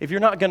 if you're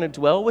not going to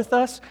dwell with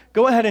us,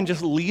 go ahead and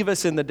just leave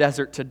us in the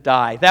desert to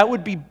die. That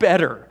would be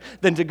better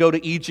than to go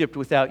to Egypt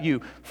without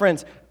you.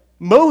 Friends,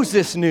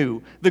 Moses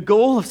knew the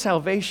goal of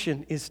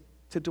salvation is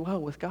to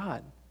dwell with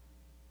God,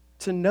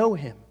 to know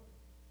him.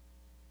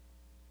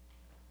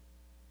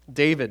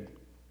 David,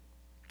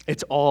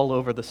 it's all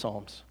over the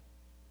Psalms.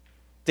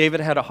 David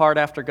had a heart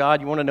after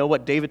God. You want to know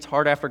what David's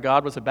heart after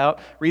God was about?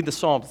 Read the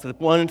Psalms. The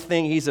one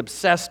thing he's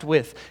obsessed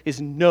with is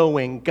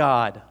knowing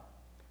God.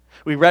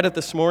 We read it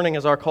this morning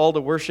as our call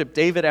to worship.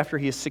 David, after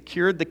he has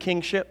secured the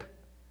kingship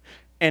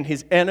and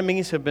his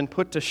enemies have been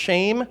put to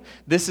shame,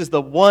 this is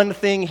the one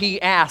thing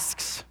he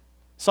asks.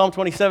 Psalm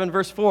 27,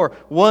 verse 4,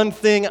 one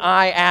thing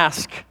I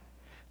ask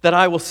that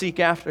I will seek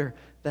after,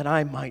 that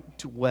I might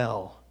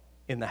dwell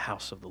in the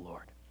house of the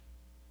Lord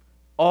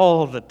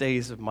all the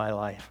days of my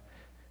life.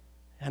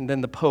 And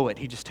then the poet,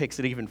 he just takes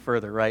it even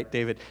further, right,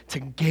 David? To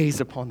gaze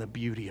upon the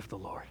beauty of the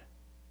Lord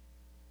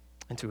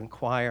and to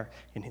inquire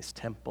in his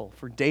temple.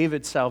 For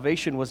David,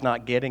 salvation was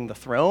not getting the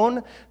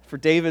throne. For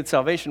David,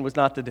 salvation was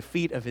not the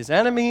defeat of his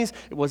enemies.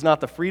 It was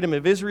not the freedom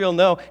of Israel.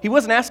 No, he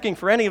wasn't asking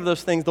for any of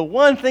those things. The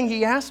one thing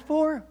he asked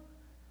for,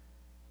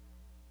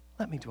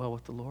 let me dwell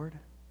with the Lord.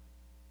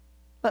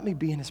 Let me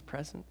be in his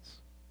presence.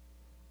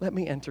 Let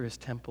me enter his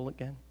temple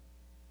again.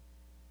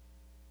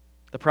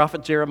 The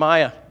prophet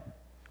Jeremiah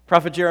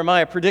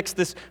predicts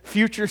this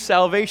future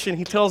salvation.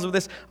 He tells of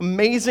this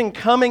amazing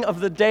coming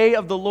of the day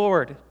of the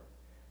Lord.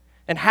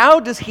 And how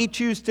does he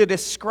choose to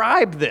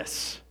describe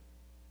this?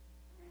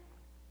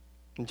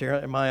 In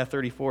Jeremiah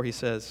 34, he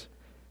says,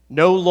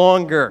 no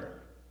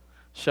longer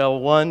shall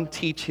one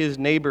teach his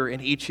neighbor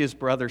and each his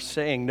brother,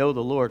 saying, know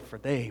the Lord, for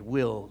they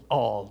will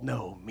all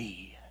know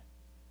me.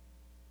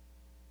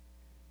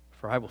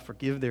 For I will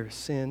forgive their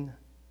sin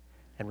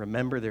and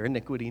remember their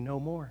iniquity no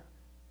more.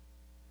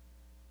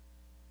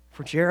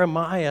 For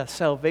Jeremiah,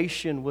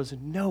 salvation was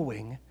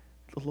knowing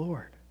the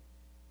Lord.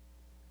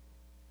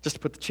 Just to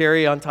put the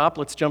cherry on top,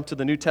 let's jump to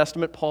the New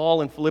Testament.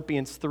 Paul in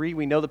Philippians 3,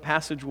 we know the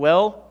passage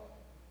well.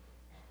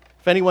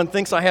 If anyone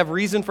thinks I have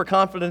reason for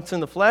confidence in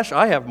the flesh,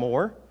 I have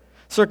more.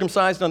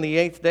 Circumcised on the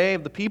 8th day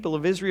of the people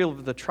of Israel,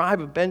 of the tribe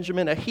of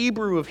Benjamin, a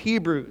Hebrew of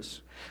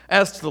Hebrews.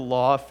 As to the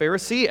law, a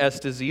Pharisee. As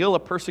to zeal, a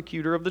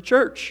persecutor of the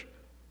church.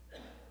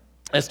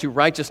 As to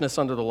righteousness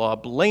under the law,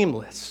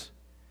 blameless.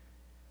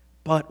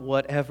 But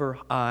whatever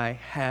I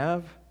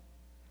have,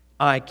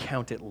 I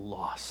count it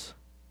loss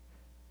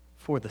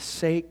for the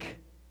sake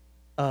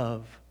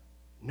of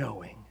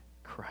knowing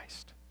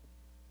Christ.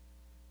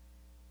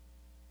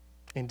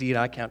 Indeed,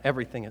 I count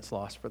everything as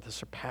lost for the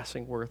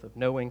surpassing worth of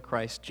knowing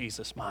Christ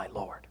Jesus my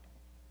Lord.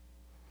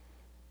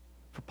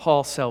 For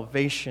Paul,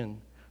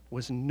 salvation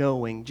was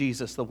knowing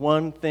Jesus. The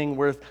one thing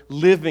worth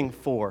living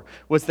for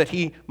was that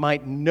he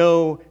might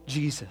know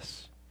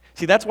Jesus.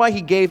 See, that's why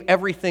he gave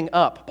everything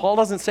up. Paul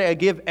doesn't say, I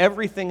give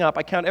everything up.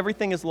 I count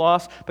everything as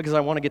lost because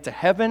I want to get to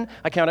heaven.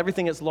 I count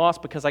everything as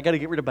lost because I got to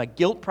get rid of my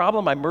guilt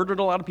problem. I murdered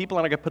a lot of people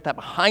and I got to put that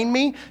behind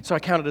me, so I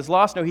count it as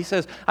lost. No, he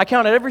says, I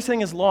count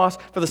everything as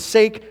lost for the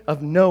sake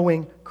of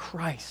knowing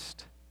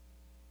Christ.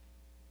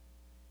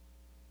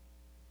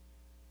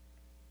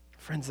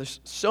 Friends, there's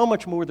so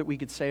much more that we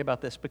could say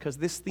about this because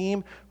this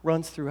theme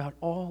runs throughout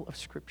all of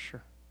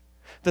Scripture.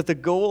 That the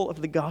goal of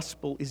the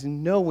gospel is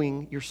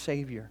knowing your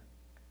Savior.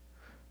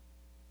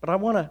 But I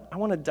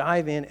want to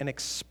dive in and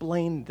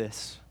explain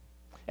this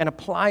and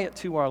apply it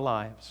to our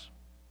lives.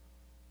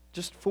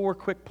 Just 4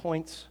 quick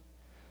points.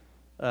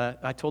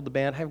 I told the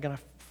band, hey, I'm going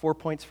to have 4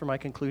 points for my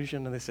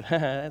conclusion, and they said,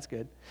 that's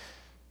good.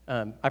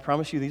 I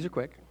promise you these are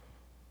quick.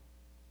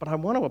 But I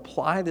want to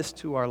apply this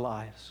to our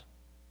lives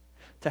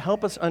to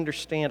help us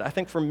understand. I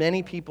think for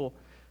many people,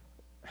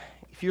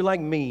 if you're like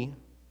me,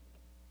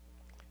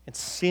 and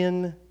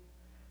sin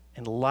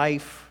and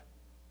life,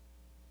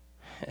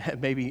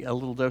 maybe a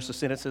little dose of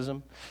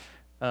cynicism,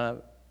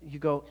 you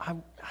go, I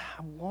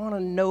want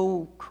to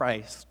know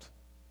Christ.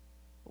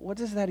 What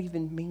does that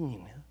even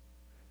mean?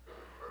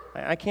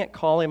 I can't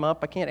call him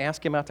up. I can't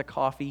ask him out to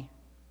coffee.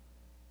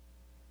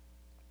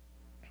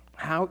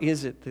 How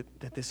is it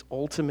that this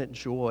ultimate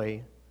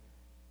joy,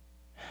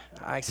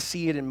 I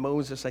see it in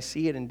Moses, I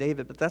see it in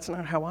David, but that's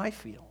not how I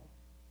feel?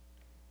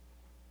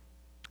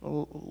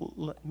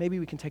 Well, maybe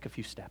we can take a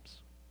few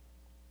steps.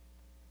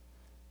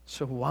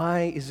 So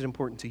why is it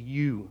important to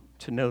you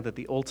to know that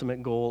the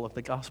ultimate goal of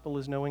the gospel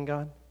is knowing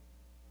God?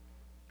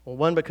 Well,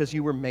 one, because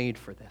you were made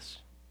for this.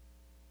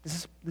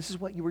 This is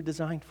what you were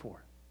designed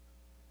for.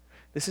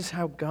 This is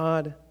how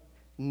God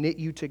knit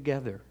you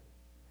together,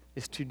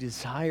 is to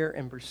desire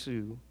and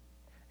pursue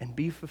and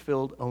be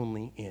fulfilled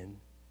only in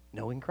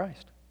knowing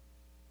Christ.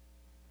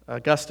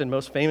 Augustine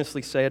most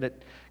famously said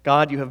it,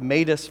 God, you have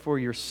made us for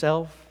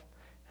yourself,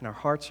 and our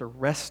hearts are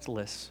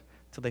restless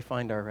till they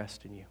find our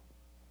rest in you.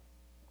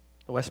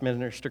 The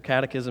Westminster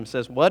Catechism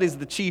says, what is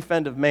the chief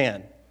end of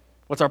man?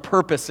 What's our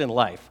purpose in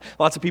life?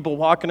 Lots of people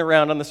walking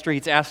around on the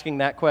streets asking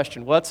that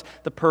question. What's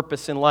the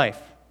purpose in life?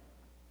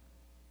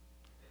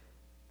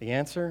 The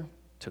answer,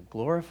 to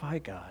glorify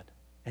God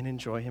and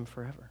enjoy him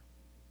forever.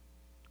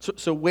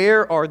 So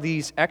where are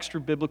these extra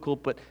biblical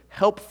but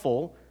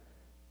helpful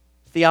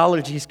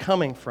theologies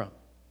coming from?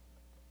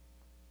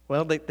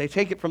 Well, they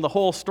take it from the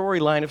whole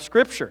storyline of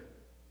Scripture.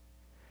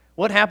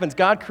 What happens?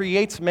 God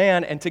creates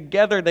man, and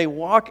together they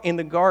walk in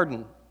the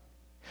garden.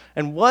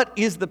 And what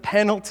is the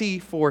penalty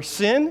for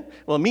sin?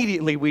 Well,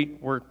 immediately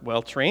we're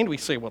well trained. We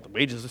say, well, the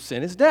wages of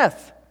sin is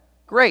death.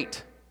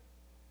 Great.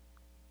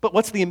 But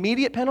what's the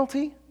immediate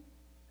penalty?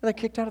 They're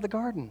kicked out of the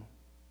garden.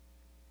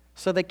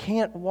 So they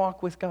can't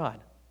walk with God.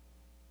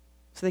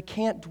 So they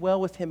can't dwell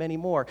with Him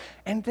anymore.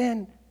 And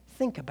then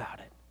think about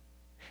it.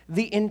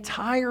 The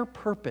entire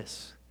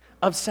purpose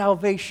of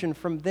salvation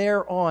from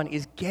there on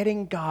is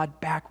getting God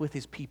back with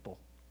His people.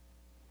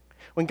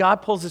 When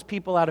God pulls His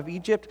people out of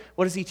Egypt,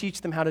 what does He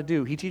teach them how to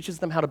do? He teaches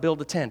them how to build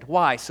a tent.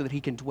 Why? So that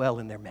He can dwell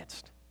in their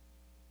midst.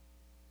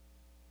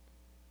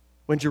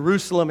 When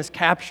Jerusalem is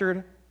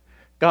captured,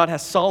 God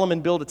has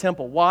Solomon build a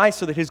temple. Why?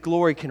 So that His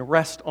glory can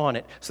rest on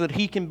it, so that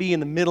He can be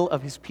in the middle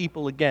of His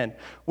people again.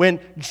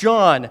 When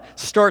John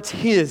starts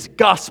his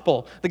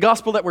gospel, the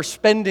gospel that we're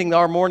spending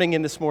our morning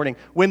in this morning,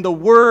 when the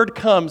Word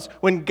comes,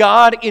 when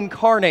God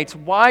incarnates,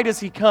 why does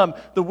He come?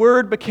 The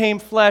Word became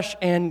flesh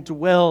and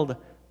dwelled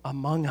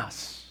among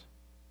us,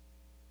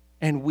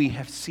 and we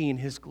have seen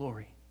His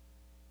glory.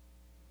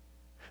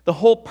 The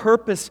whole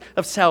purpose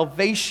of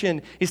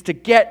salvation is to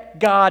get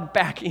God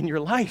back in your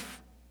life,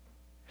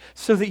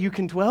 so that you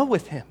can dwell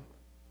with Him.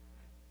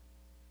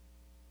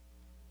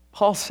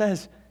 Paul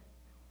says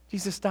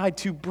Jesus died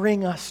to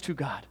bring us to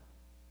God.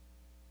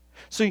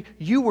 So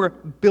you were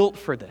built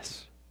for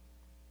this.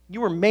 You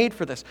were made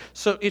for this.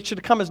 So it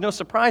should come as no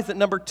surprise that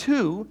number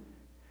 2,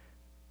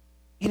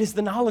 it is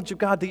the knowledge of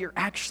God that you're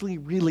actually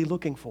really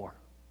looking for.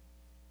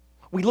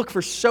 We look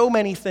for so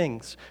many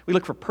things. We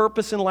look for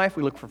purpose in life.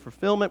 We look for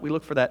fulfillment. We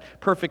look for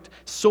that perfect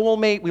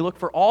soulmate. We look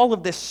for all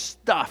of this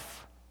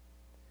stuff.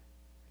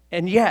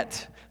 And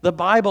yet, the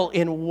Bible,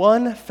 in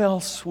one fell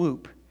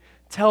swoop,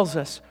 tells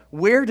us,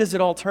 where does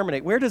it all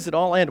terminate? Where does it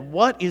all end?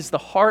 What is the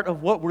heart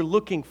of what we're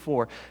looking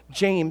for?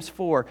 James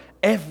 4,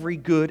 every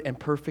good and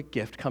perfect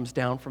gift comes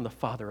down from the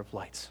Father of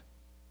lights.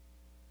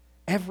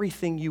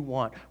 Everything you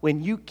want.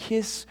 When you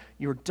kiss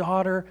your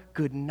daughter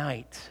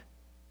goodnight,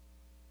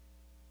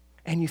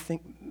 and you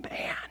think,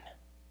 man,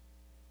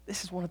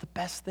 this is one of the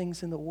best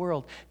things in the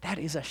world, that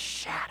is a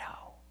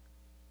shadow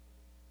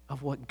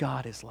of what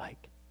God is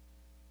like.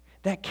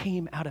 That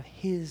came out of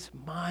His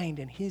mind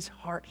and His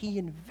heart. He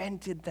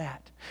invented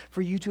that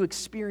for you to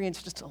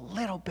experience just a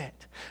little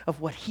bit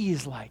of what He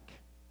is like.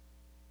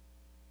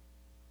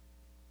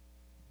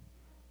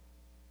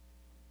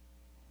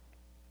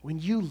 When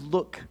you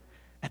look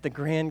at the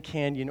Grand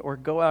Canyon or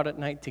go out at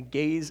night to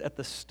gaze at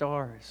the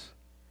stars,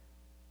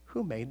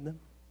 who made them?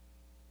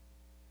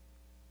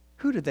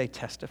 Who did they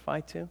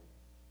testify to?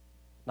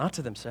 Not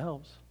to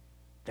themselves.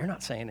 They're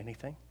not saying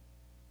anything.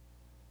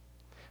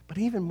 But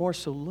even more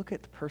so, look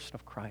at the person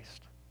of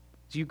Christ.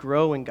 As you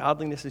grow in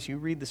godliness, as you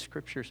read the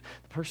Scriptures,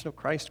 the person of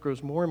Christ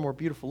grows more and more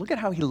beautiful. Look at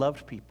how He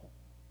loved people.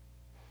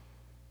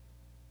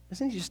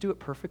 Doesn't He just do it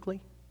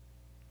perfectly?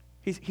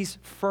 He's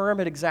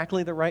firm at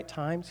exactly the right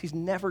times. He's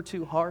never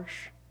too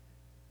harsh.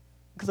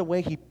 Look at the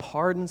way He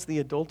pardons the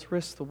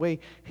adulteress, the way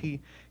He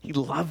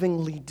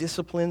lovingly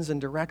disciplines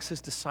and directs His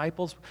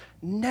disciples.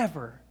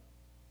 Never,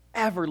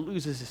 ever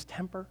loses His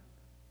temper.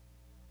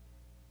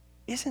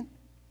 He's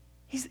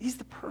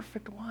the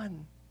perfect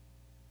one.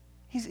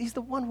 He's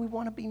the one we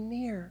want to be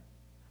near.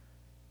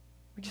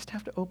 We just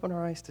have to open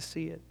our eyes to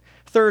see it.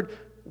 Third,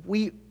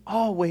 we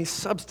always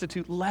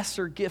substitute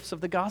lesser gifts of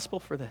the gospel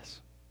for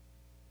this.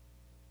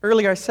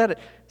 Earlier I said it,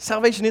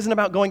 salvation isn't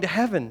about going to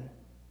heaven.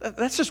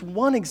 That's just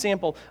one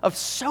example of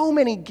so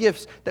many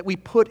gifts that we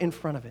put in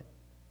front of it.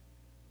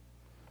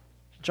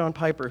 John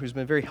Piper, who's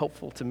been very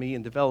helpful to me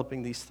in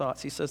developing these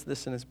thoughts, he says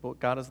this in his book,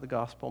 God is the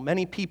Gospel.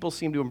 Many people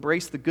seem to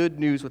embrace the good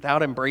news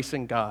without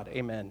embracing God.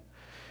 Amen.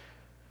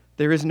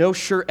 There is no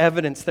sure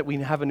evidence that we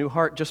have a new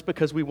heart just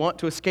because we want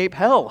to escape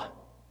hell.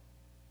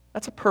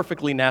 That's a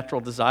perfectly natural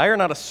desire,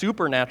 not a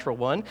supernatural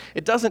one.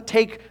 It doesn't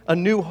take a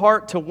new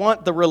heart to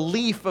want the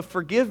relief of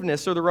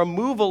forgiveness or the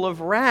removal of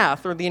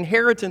wrath or the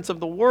inheritance of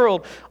the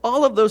world.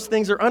 All of those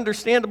things are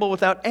understandable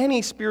without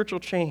any spiritual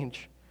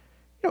change.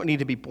 You don't need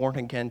to be born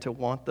again to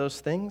want those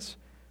things.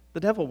 The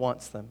devil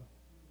wants them.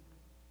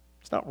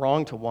 It's not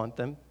wrong to want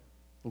them.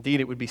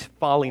 Indeed, it would be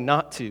folly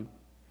not to.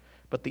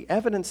 But the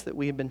evidence that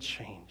we have been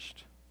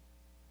changed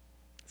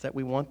is that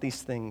we want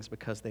these things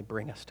because they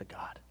bring us to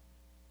God.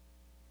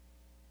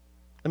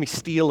 Let me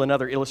steal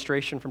another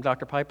illustration from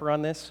Dr. Piper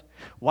on this.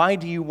 Why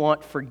do you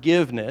want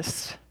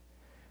forgiveness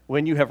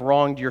when you have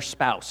wronged your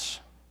spouse,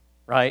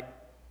 right?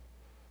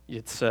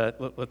 It's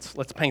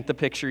let's paint the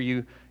picture.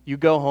 You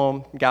go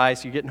home,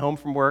 guys, you're getting home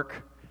from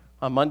work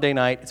on Monday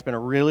night. It's been a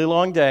really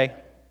long day,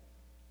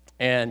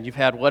 and you've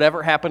had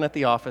whatever happened at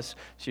the office.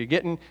 So you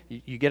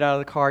get out of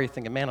the car, you're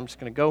thinking, man, I'm just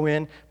going to go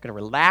in, I'm going to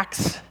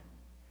relax.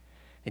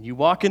 And you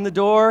walk in the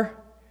door,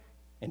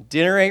 and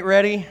dinner ain't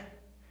ready,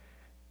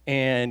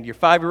 and your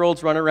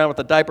 5-year-old's running around with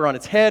a diaper on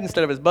its head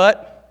instead of his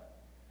butt.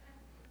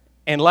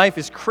 and life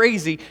is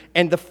crazy,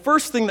 and the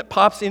first thing that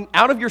pops in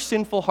out of your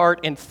sinful heart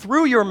and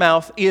through your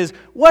mouth is,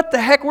 what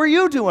the heck were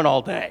you doing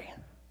all day?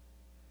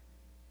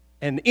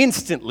 And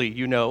instantly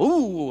you know,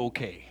 ooh,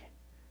 okay,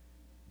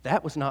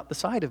 that was not the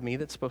side of me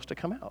that's supposed to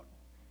come out.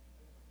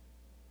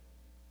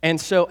 And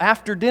so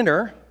after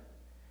dinner,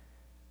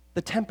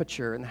 the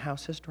temperature in the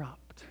house has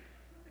dropped.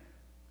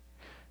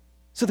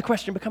 So the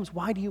question becomes,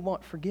 why do you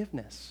want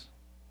forgiveness?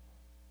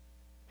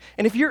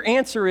 And if your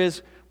answer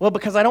is, well,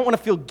 because I don't want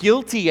to feel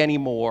guilty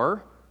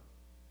anymore,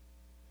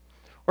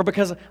 or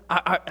because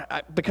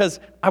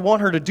I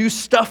want her to do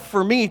stuff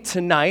for me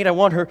tonight, I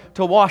want her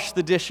to wash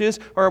the dishes,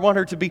 or I want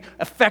her to be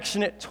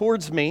affectionate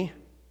towards me,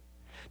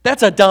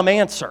 that's a dumb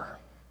answer.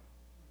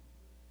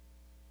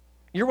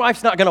 Your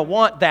wife's not going to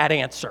want that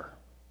answer.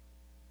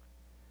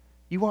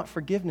 You want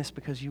forgiveness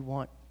because you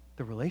want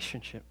the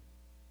relationship.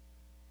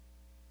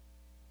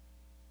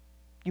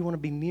 You want to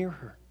be near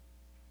her.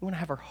 You want to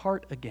have her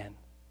heart again.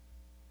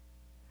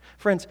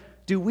 Friends,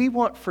 do we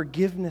want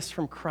forgiveness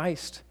from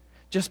Christ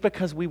just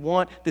because we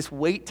want this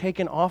weight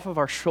taken off of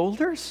our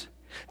shoulders?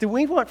 Do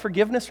we want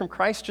forgiveness from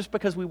Christ just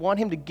because we want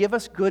Him to give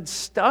us good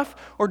stuff?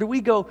 Or do we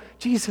go,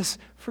 Jesus,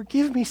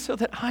 forgive me so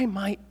that I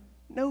might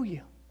know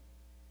You?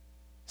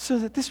 So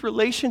that this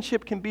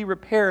relationship can be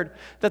repaired,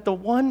 that the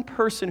one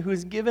person who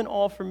has given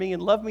all for me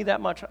and loved me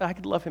that much, I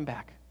could love Him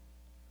back.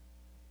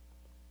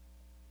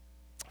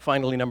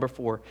 Finally, number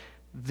 4,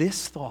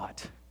 this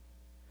thought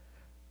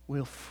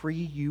will free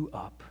you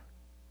up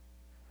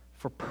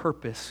for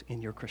purpose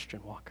in your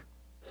Christian walk.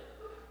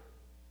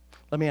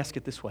 Let me ask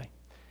it this way.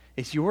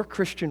 Is your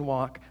Christian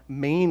walk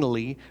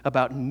mainly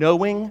about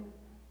knowing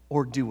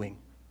or doing?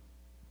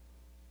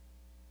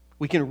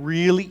 We can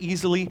really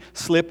easily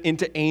slip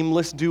into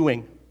aimless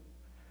doing.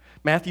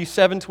 Matthew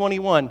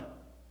 7:21,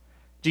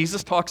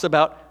 Jesus talks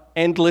about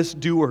endless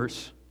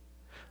doers.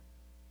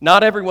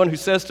 Not everyone who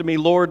says to me,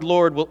 Lord,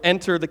 Lord, will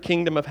enter the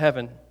kingdom of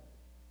heaven,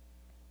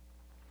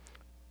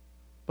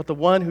 but the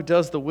one who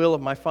does the will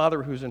of my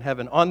Father who's in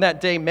heaven. On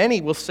that day,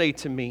 many will say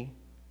to me,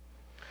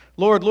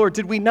 Lord, Lord,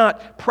 did we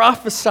not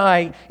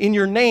prophesy in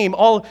your name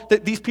all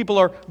that these people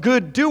are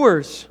good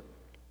doers?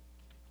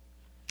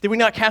 Did we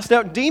not cast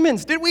out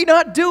demons? Did we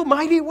not do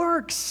mighty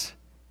works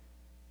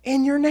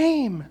in your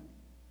name?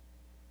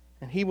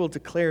 And He will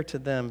declare to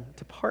them,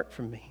 depart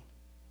from me.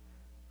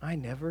 I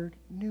never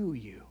knew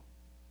you.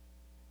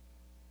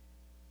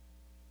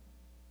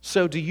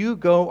 So do you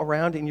go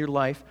around in your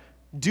life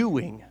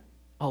doing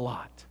a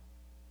lot?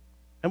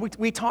 And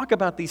we talk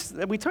about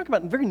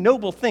very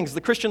noble things.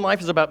 The Christian life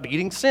is about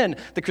beating sin.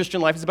 The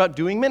Christian life is about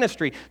doing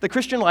ministry. The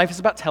Christian life is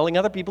about telling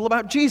other people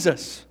about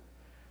Jesus.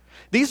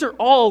 These are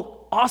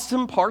all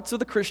awesome parts of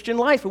the Christian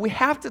life, and we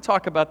have to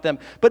talk about them.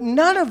 But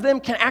none of them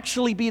can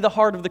actually be the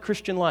heart of the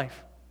Christian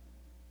life.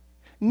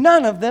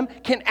 None of them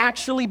can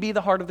actually be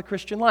the heart of the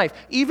Christian life.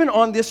 Even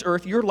on this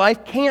earth, your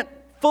life can't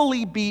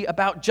fully be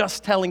about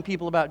just telling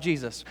people about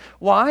Jesus.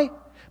 Why?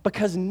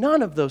 Because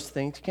none of those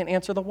things can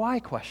answer the why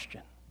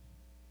question.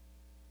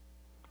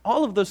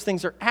 All of those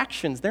things are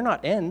actions. They're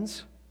not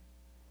ends.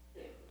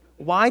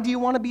 Why do you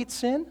want to beat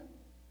sin?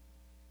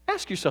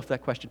 Ask yourself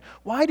that question.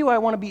 Why do I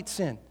want to beat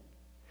sin?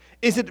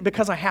 Is it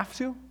because I have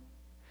to?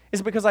 Is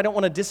it because I don't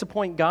want to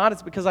disappoint God?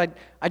 Is it because I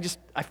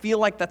feel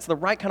like that's the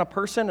right kind of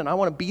person and I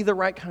want to be the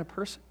right kind of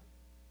person?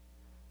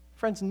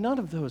 Friends, none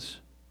of those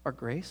are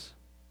grace.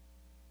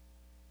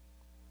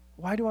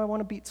 Why do I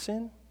want to beat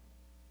sin?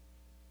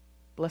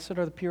 Blessed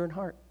are the pure in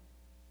heart,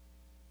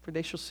 for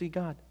they shall see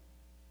God.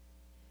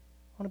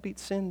 I want to beat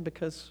sin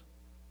because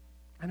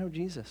I know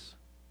Jesus.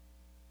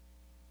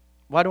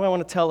 Why do I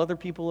want to tell other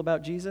people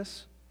about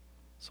Jesus?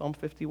 Psalm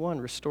 51,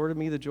 restore to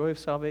me the joy of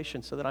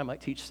salvation so that I might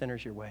teach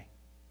sinners your way.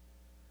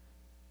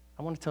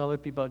 I want to tell other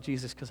people about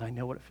Jesus because I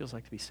know what it feels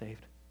like to be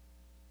saved.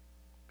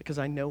 Because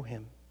I know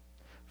Him.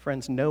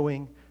 Friends,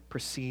 knowing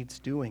precedes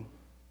doing.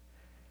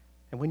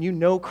 And when you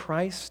know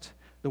Christ,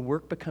 the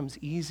work becomes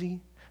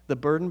easy, the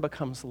burden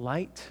becomes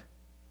light,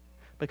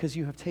 because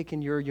you have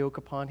taken your yoke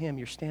upon Him.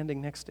 You're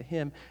standing next to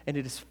Him, and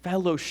it is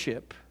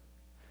fellowship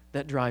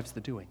that drives the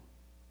doing.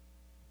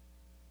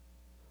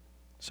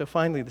 So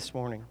finally this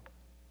morning,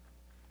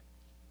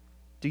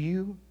 do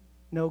you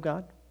know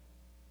God?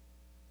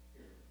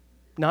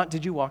 Not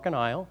did you walk an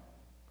aisle,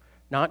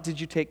 not did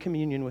you take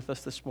communion with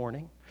us this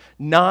morning,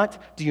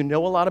 not do you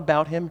know a lot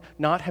about Him,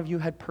 not have you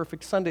had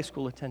perfect Sunday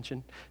school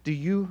attention. Do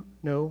you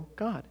know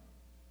God?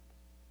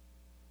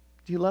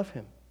 Do you love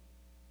Him?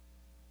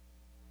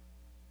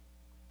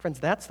 Friends,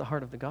 that's the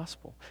heart of the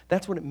gospel.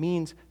 That's what it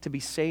means to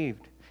be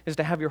saved, is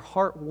to have your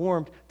heart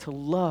warmed to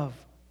love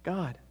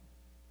God.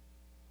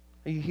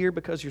 Are you here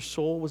because your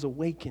soul was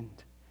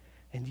awakened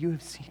and you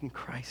have seen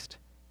Christ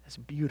as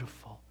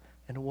beautiful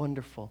and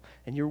wonderful,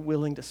 and you're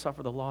willing to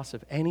suffer the loss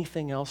of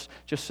anything else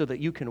just so that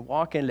you can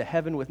walk into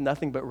heaven with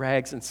nothing but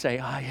rags and say,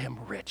 I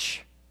am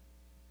rich?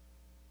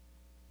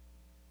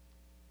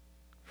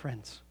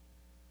 Friends,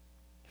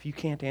 if you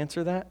can't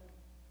answer that,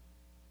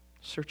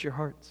 search your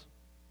hearts.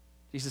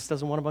 Jesus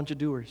doesn't want a bunch of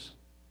doers.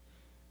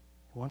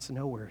 He wants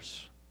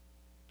knowers.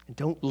 And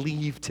don't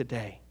leave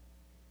today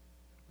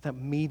without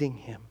meeting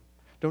him.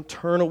 Don't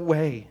turn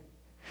away,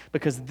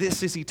 because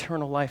this is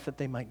eternal life, that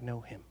they might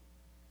know him.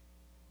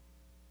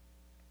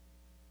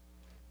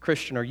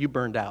 Christian, are you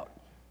burned out?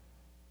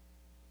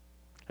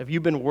 Have you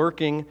been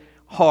working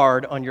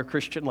hard on your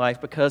Christian life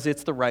because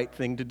it's the right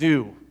thing to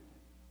do?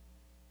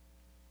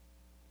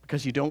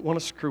 Because you don't want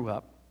to screw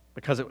up?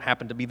 Because it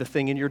happened to be the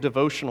thing in your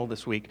devotional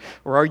this week?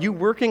 Or are you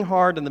working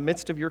hard in the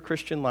midst of your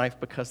Christian life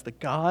because the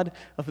God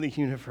of the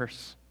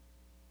universe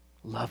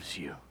loves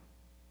you?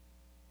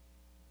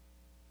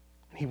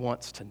 And he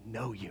wants to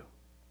know you.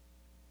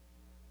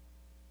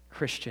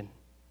 Christian,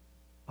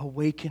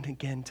 awaken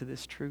again to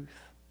this truth.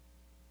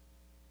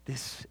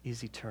 This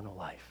is eternal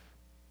life,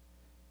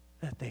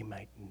 that they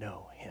might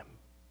know him.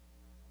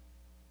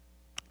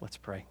 Let's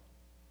pray.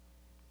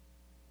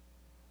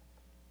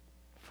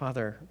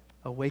 Father,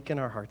 awaken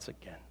our hearts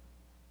again.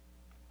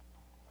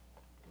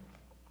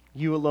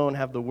 You alone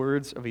have the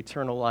words of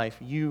eternal life.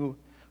 You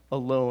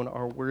alone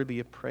are worthy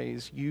of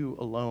praise. You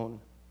alone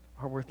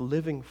are worth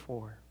living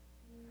for.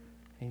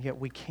 And yet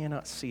we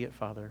cannot see it,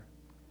 Father,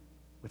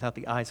 without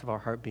the eyes of our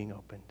heart being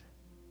opened.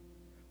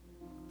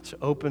 So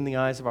open the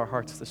eyes of our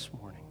hearts this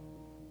morning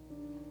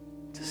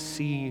to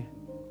see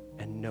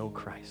and know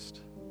Christ.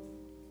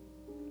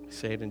 We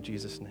say it in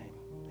Jesus' name.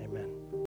 Amen.